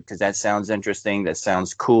light to because that sounds interesting. That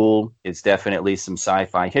sounds cool. It's definitely some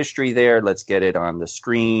sci-fi history there. Let's get it on the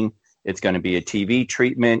screen. It's going to be a TV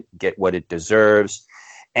treatment. Get what it deserves.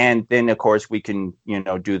 And then, of course, we can,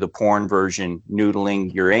 do the porn version,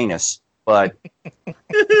 noodling Uranus. But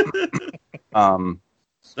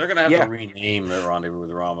They're going to have to rename the Rendezvous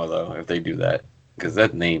with Rama, though, if they do that. Because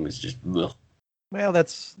that name is just... Ugh. Well,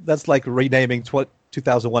 that's like renaming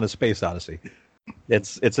 2001: A Space Odyssey.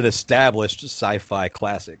 It's an established sci-fi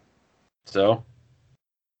classic. So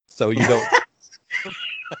you don't...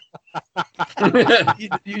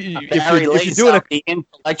 Barry lays out the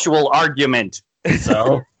intellectual argument.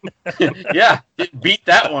 So, yeah, beat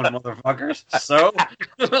that one, motherfuckers. So,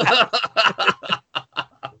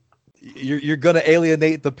 you're going to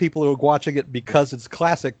alienate the people who are watching it because it's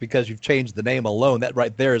classic because you've changed the name alone. That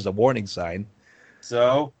right there is a warning sign.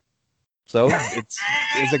 So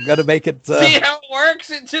is it going to make it? See how it works?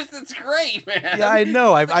 It's great, man. Yeah, I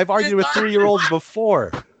know. I've argued with 3-year-olds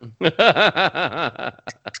before. I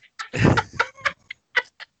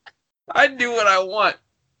do what I want.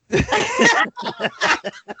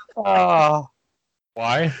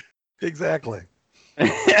 Why? Exactly.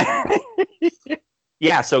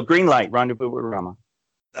 Yeah, so green light, Rendezvous with Rama.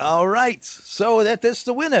 All right. So that's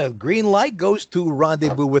the winner. Green light goes to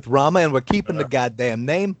Rendezvous with Rama, and we're keeping the goddamn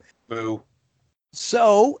name. Boo.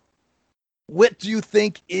 So, what do you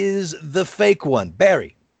think is the fake one?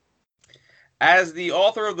 Barry. As the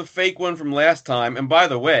author of the fake one from last time, and by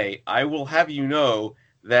the way, I will have you know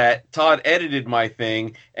that Todd edited my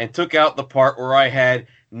thing and took out the part where I had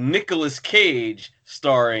Nicolas Cage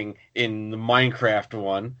starring in the Minecraft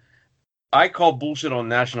one. I call bullshit on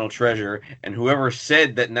National Treasure, and whoever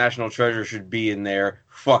said that National Treasure should be in there,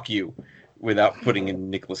 fuck you, without putting in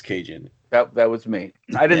Nicolas Cage in it. That was me.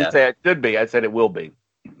 I didn't say it should be. I said it will be.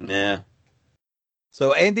 Yeah.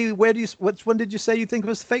 So, Andy, which one did you say you think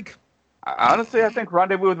was fake? Honestly, I think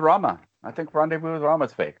Rendezvous with Rama. I think Rendezvous with Rama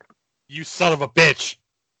is fake. You son of a bitch.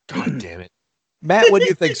 God damn it. Matt, what do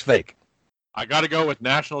you think's fake? I got to go with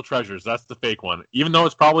National Treasures. That's the fake one. Even though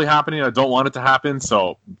it's probably happening, I don't want it to happen.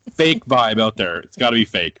 So fake vibe out there. It's got to be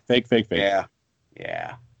fake. Fake.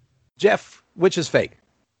 Yeah. Jeff, which is fake?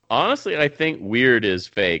 Honestly, I think Weird is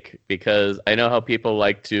fake because I know how people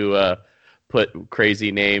like to put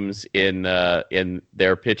crazy names in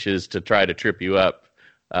their pitches to try to trip you up.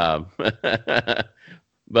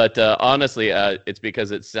 But honestly, it's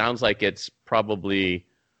because it sounds like it's probably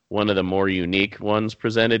one of the more unique ones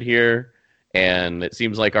presented here, and it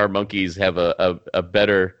seems like our monkeys have a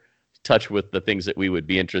better touch with the things that we would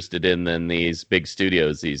be interested in than these big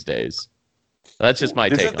studios these days. That's just my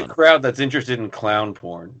This take is the on it. crowd that's interested in clown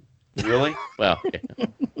porn. Really? Well, yeah.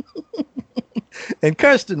 And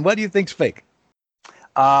Kirsten, what do you think's fake?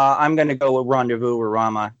 I'm going to go with Rendezvous with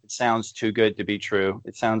Rama. It sounds too good to be true.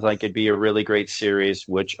 It sounds like it'd be a really great series,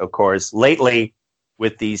 which, of course, lately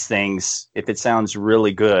with these things, if it sounds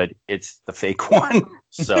really good, it's the fake one.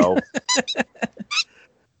 So,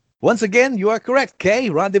 Once again, you are correct, Kay.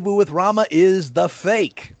 Rendezvous with Rama is the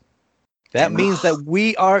fake. That means that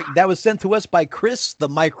that was sent to us by Chris the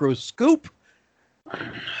Microscoop.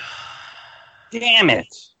 damn it.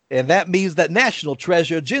 And that means that National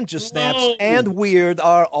Treasure, Ginger Snaps, and Weird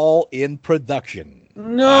are all in production.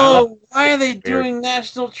 No! Why are they doing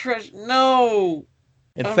National Treasure? No!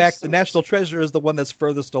 In fact, the National Treasure is the one that's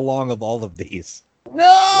furthest along of all of these.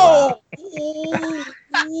 No!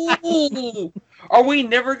 Are we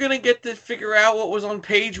never going to get to figure out what was on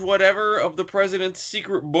page whatever of the president's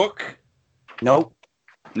secret book? Nope.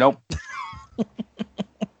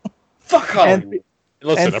 Fuck Hollywood.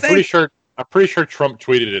 Listen, And I'm pretty sure Trump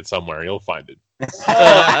tweeted it somewhere. You'll find it.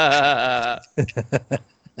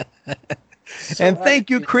 And thank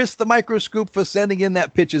you, Chris the Microscoop, for sending in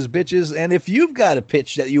that Pitches Bitches. And if you've got a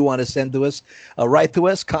pitch that you want to send to us, write to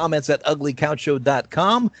us, comments at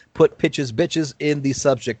uglycouchshow.com. Put Pitches Bitches in the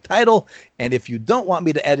subject title. And if you don't want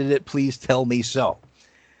me to edit it, please tell me so.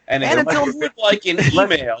 And if you would like an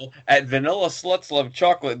email at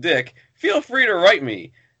vanillaslutslovechocolatedick, feel free to write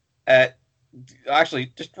me at...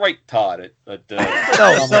 Actually, just write Todd at and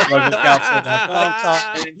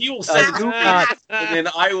he will send it to me, and then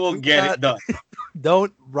I will get it done.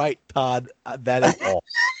 Don't write Todd. That is all.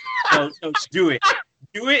 No, do it.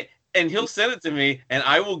 Do it, and he'll send it to me, and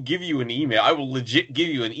I will give you an email. I will legit give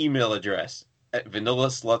you an email address at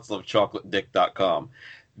vanillaslutslovechocolaterick.com.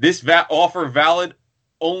 This offer valid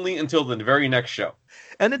only until the very next show.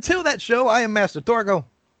 And until that show, I am Master Torgo.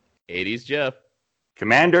 80s Jeff.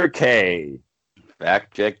 Commander K.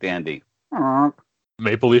 Fact check Dandy.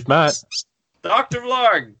 Maple Leaf Matt. Dr.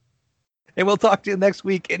 Vlarg. And we'll talk to you next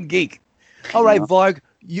week in Geek. All right, Vlarg,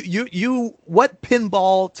 you what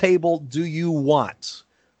pinball table do you want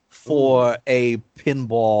for a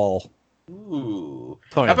pinball Ooh.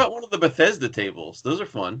 How tournament? about one of the Bethesda tables? Those are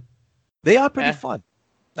fun. They are pretty fun,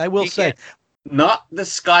 I will say. Not the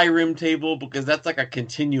Skyrim table, because that's like a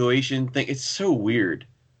continuation thing. It's so weird.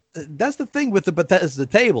 That's the thing with the Bethesda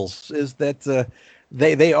tables, is that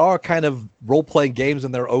they are kind of role-playing games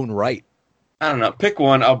in their own right. I don't know. Pick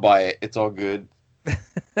one. I'll buy it. It's all good.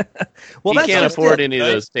 Well, He can't afford any of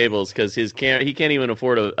those tables because he can't even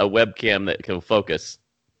afford a webcam that can focus.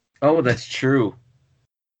 Oh, that's true.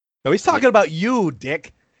 No, he's talking about you,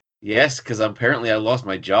 Dick. Yes, because apparently I lost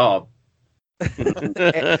my job.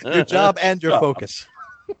 Your job and your focus.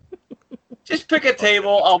 Just pick a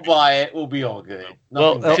table. I'll buy it. We'll be all good.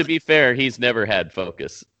 Well, to be fair, he's never had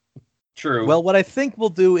focus. True. Well, what I think we'll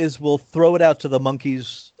do is we'll throw it out to the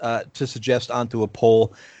monkeys to suggest onto a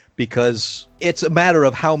poll, because it's a matter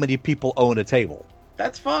of how many people own a table.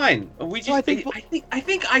 That's fine. I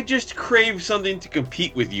think I just crave something to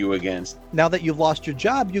compete with you against. Now that you've lost your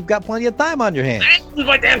job, you've got plenty of time on your hands. This is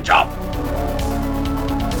my damn job.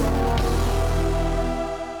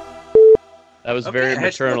 That was very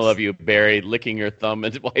maternal of you, Barry, licking your thumb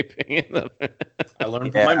and wiping it. I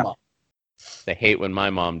learned from my mom. I hate when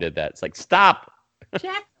my mom did that. It's like, stop.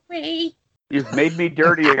 Jeffrey. You've made me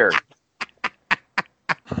dirtier.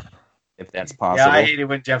 If that's possible. Yeah, I hated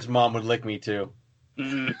when Jeff's mom would lick me too.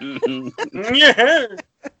 Yeah.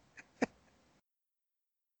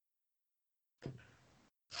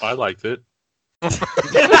 I liked it.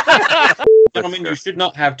 Gentlemen, you should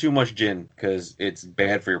not have too much gin because it's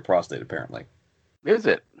bad for your prostate, apparently. Is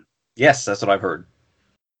it? Yes, that's what I've heard.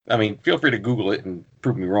 I mean, feel free to Google it and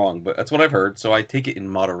prove me wrong, but that's what I've heard, so I take it in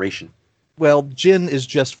moderation. Well, gin is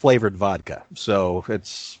just flavored vodka, so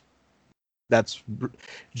that's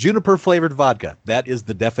juniper flavored vodka. That is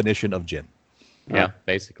the definition of gin. Yeah,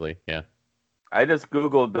 basically, yeah. I just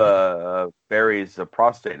Googled Barry's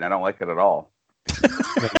prostate, and I don't like it at all.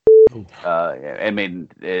 I mean,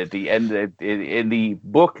 at the end in the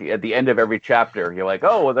book, at the end of every chapter, you're like,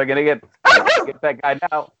 "Oh, well, they're gonna get that guy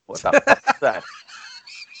now." What the fuck is that?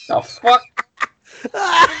 The fuck?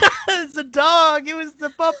 It's a dog. It was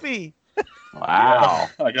the puppy. Wow.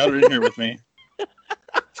 I got her in here with me.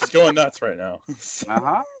 She's going nuts right now.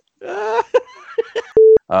 Uh-huh.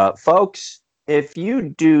 Folks, if you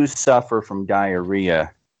do suffer from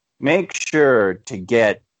diarrhea, make sure to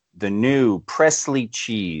get the new Presley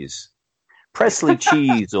cheese. Presley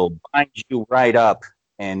cheese will bind you right up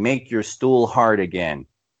and make your stool hard again.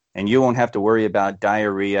 And you won't have to worry about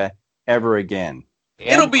diarrhea ever again.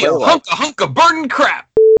 It'll be a hunk of burning crap.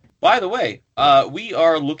 By the way, we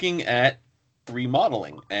are looking at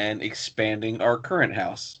remodeling and expanding our current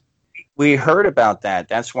house. We heard about that.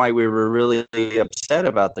 That's why we were really upset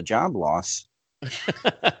about the job loss.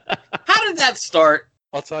 How did that start?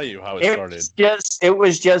 I'll tell you how it started. It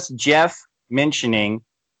was just Jeff mentioning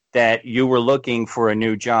that you were looking for a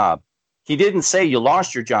new job. He didn't say you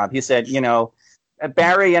lost your job. He said,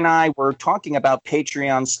 Barry and I were talking about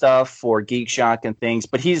Patreon stuff for Geek Shock and things,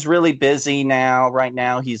 but he's really busy now. Right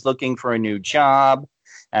now, he's looking for a new job.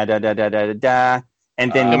 And then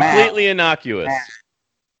completely innocuous.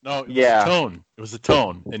 No, it was the tone. It was the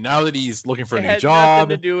tone. And now that he's looking for a new job, had nothing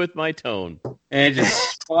to do with my tone. And it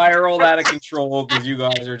just spiraled out of control because you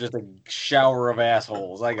guys are just a shower of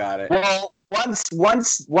assholes. I got it. Well,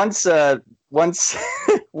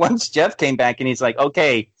 once Jeff came back and he's like,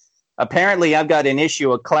 okay, apparently I've got an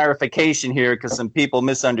issue of clarification here because some people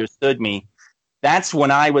misunderstood me. That's when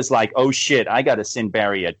I was like, oh shit, I got to send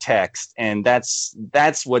Barry a text. And that's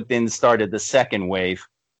what then started the second wave.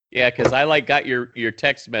 Yeah, because I got your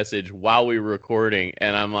text message while we were recording,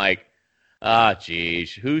 and I'm like,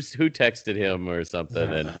 geez, who texted him or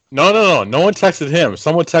something? And no one texted him.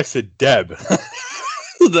 Someone texted Deb.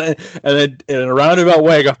 And then in a roundabout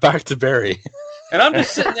way, I got back to Barry. And I'm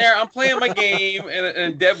just sitting there, I'm playing my game,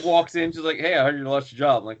 and Deb walks in, she's like, hey, I heard you lost your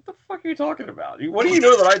job. I'm like, what the fuck are you talking about? What do you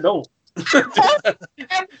know that I don't?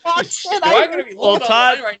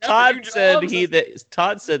 Todd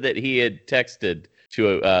said that he had texted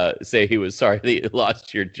to say he was sorry that you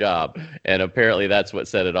lost your job, and apparently that's what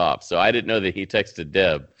set it off. So I didn't know that he texted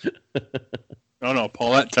Deb. No,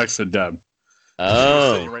 Paulette texted Deb.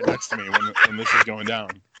 Oh, sitting right next to me when this is going down.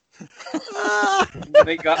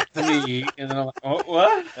 They got to me, and then I'm like, oh,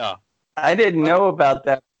 what? Yeah. I didn't know about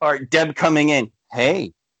that part. Deb coming in,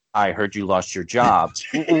 hey, I heard you lost your job.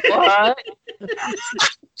 What?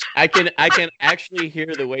 I can actually hear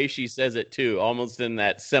the way she says it too, almost in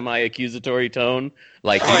that semi-accusatory tone.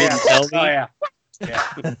 Like, you didn't tell me. Oh, yeah.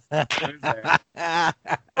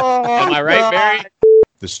 Am I right, Barry?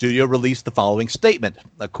 The studio released the following statement.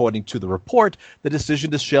 According to the report, the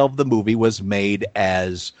decision to shelve the movie was made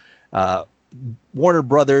as Warner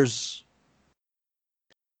Brothers.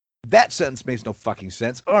 That sentence makes no fucking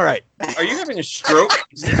sense. All right. Are you having a stroke?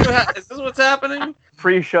 Is this what's happening?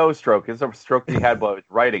 Pre-show stroke. It's a stroke he had while I was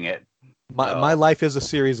writing it. My life is a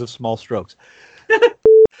series of small strokes.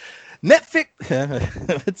 Netflix.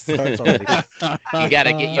 It starts already. You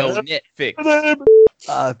gotta get your Netflix.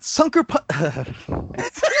 Sunker.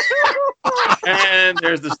 And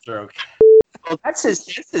there's the stroke. Well, that's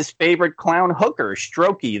his favorite clown hooker,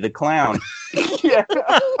 Strokey the clown. Yeah.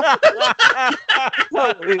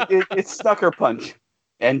 No, it's Sucker Punch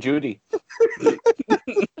and Judy.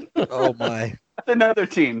 Oh my! That's another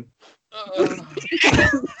team.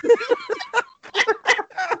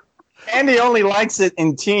 Andy only likes it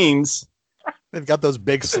in teams. They've got those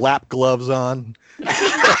big slap gloves on.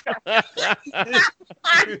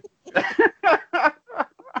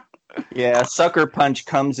 Yeah, Sucker Punch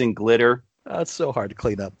comes in glitter. It's so hard to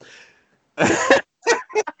clean up.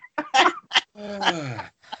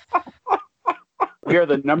 We are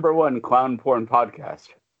the #1 clown porn podcast.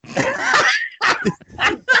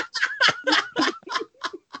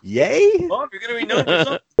 Yay! Well, if you're going to be known for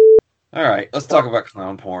something. All right, let's talk about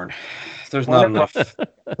clown porn. There's not enough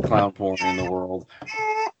clown porn in the world.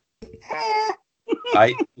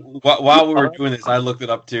 While we were doing this, I looked it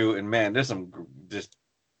up too, and man, there's some just.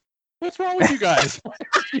 What's wrong with you guys?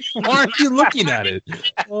 Why aren't you looking at it?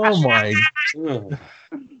 Oh my! Ugh,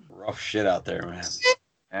 rough shit out there, man.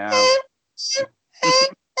 Yeah.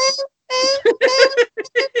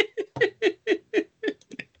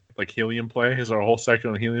 Like helium play? Is there a whole section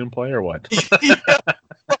on helium play or what?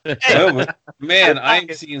 No, but, man,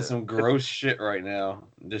 I'm seeing some gross shit right now.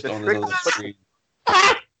 Just on this other screen.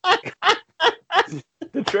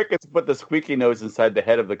 The trick is to put the squeaky nose inside the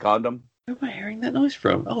head of the condom. Where am I hearing that noise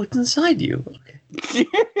from? Oh, it's inside you. Okay.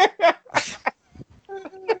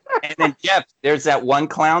 And then Jeff, there's that one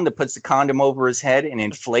clown that puts the condom over his head and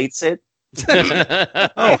inflates it.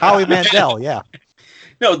 Oh, Howie Mandel, yeah.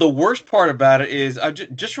 No, the worst part about it is,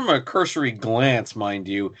 just from a cursory glance, mind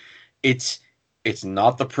you, it's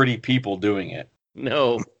not the pretty people doing it.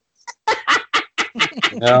 No.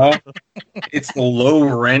 No, it's the low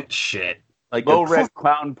rent shit. Like Low Red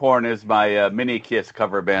Clown Porn is my Mini Kiss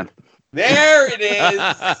cover band. There it is.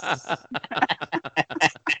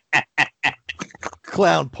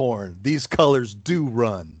 Clown porn. These colors do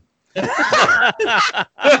run.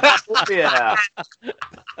 Yeah.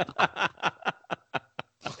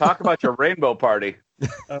 Talk about your rainbow party.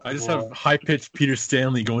 I just have high pitched Peter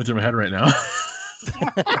Stanley going through my head right now.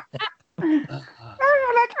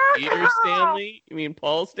 Peter Stanley? You mean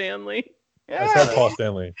Paul Stanley? I said Paul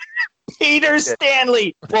Stanley. Peter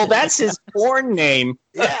Stanley. Well, that's his porn name.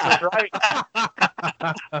 Yeah, right.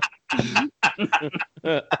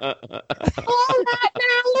 Hold on,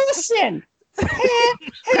 now listen.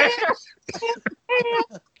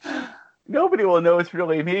 Nobody will know it's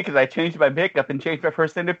really me because I changed my makeup and changed my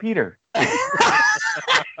first name to Peter. Do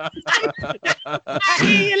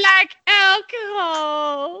you like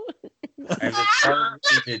alcohol? I have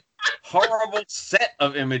a horrible set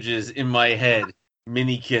of images in my head.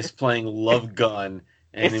 Mini Kiss playing Love Gun,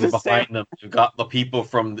 and It's in the behind same- them, you've got the people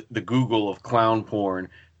from the Google of clown porn.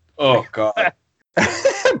 Oh, God.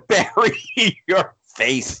 Bury your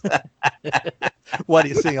face. What, are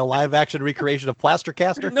you seeing a live action recreation of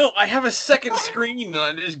Plastercaster? No, I have a second screen, and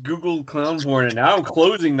I just Googled clown porn, and now I'm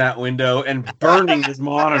closing that window and burning this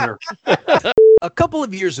monitor. A couple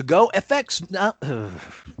of years ago, FX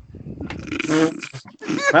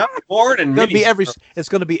Clown porn and mini. it's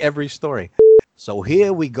going to be every story. So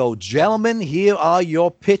here we go, gentlemen. Here are your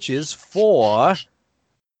pitches for.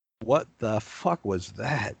 What the fuck was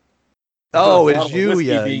that? Oh, A it's bottle of you,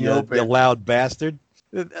 whiskey being you opened. loud bastard.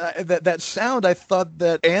 That sound, I thought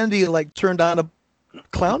that Andy like turned on a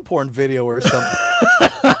clown porn video or something.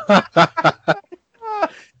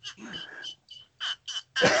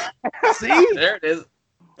 See? There it is.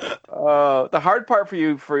 The hard part for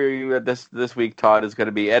you this week, Todd, is going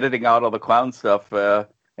to be editing out all the clown stuff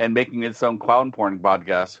and making its own clown porn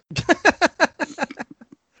podcast.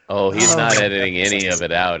 Oh, he's not editing any of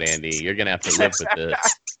it out, Andy. You're going to have to live with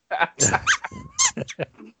this.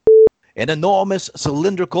 An enormous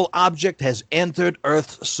cylindrical object has entered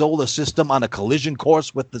Earth's solar system on a collision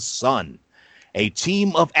course with the sun. A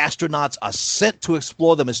team of astronauts are sent to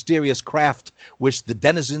explore the mysterious craft, which the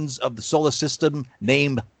denizens of the solar system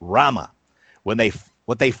name Rama. What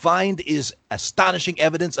they find is astonishing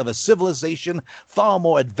evidence of a civilization far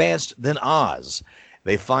more advanced than ours.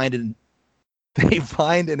 They find an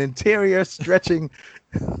interior stretching.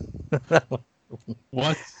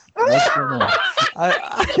 What's going on?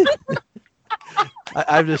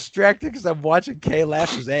 I'm distracted because I'm watching Kay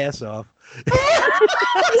laugh his ass off.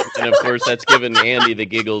 And of course, that's given Andy the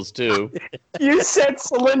giggles too. You said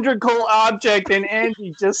cylindrical object, and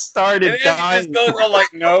Andy just started And dying. it just goes on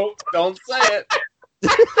like, no, don't say it.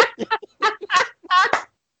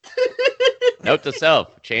 Note to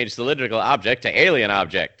self: change cylindrical object to alien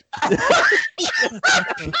object.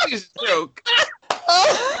 Please joke.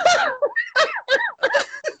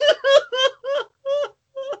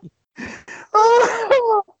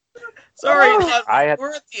 Sorry,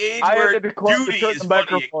 we're at the age I where had to close duty turn is the funny.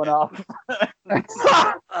 microphone off.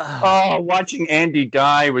 Oh, watching Andy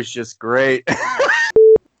die was just great.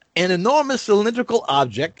 An enormous cylindrical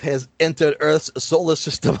object has entered Earth's solar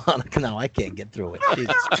system on a. No, I can't get through it.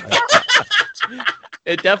 Jesus Christ.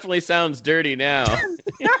 It definitely sounds dirty now.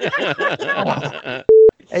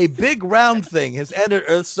 A big round thing has entered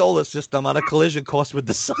Earth's solar system on a collision course with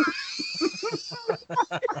the sun.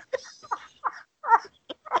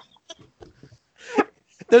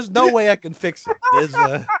 There's no way I can fix it.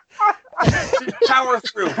 Power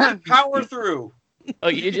through. Power through. Oh,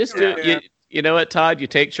 you just do. You know what, Todd? You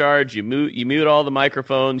take charge. You mute all the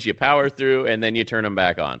microphones. You power through, and then you turn them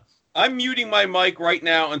back on. I'm muting my mic right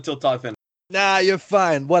now until Todd finishes. Nah, you're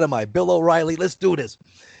fine. What am I, Bill O'Reilly? Let's do this.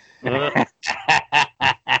 Why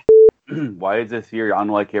is this year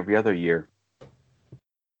unlike every other year?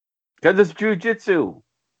 Because it's jujitsu.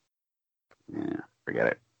 Yeah, forget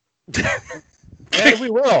it. Hey, we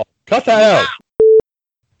will. Cut that out.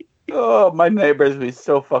 Oh, my neighbors be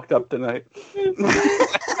so fucked up tonight.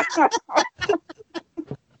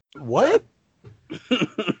 What?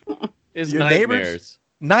 His Your nightmares.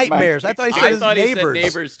 Nightmares. I thought he said I his thought he said neighbors.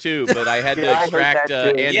 neighbors too, but I had to Yeah, I heard extract that too.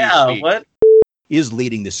 Andy's Yeah, speech. what? Is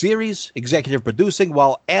leading the series, executive producing,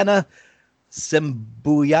 while Anna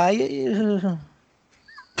Sembuyai.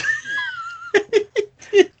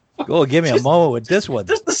 Go, give me a moment with this one.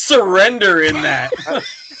 Just the surrender in that.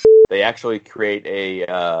 they actually create a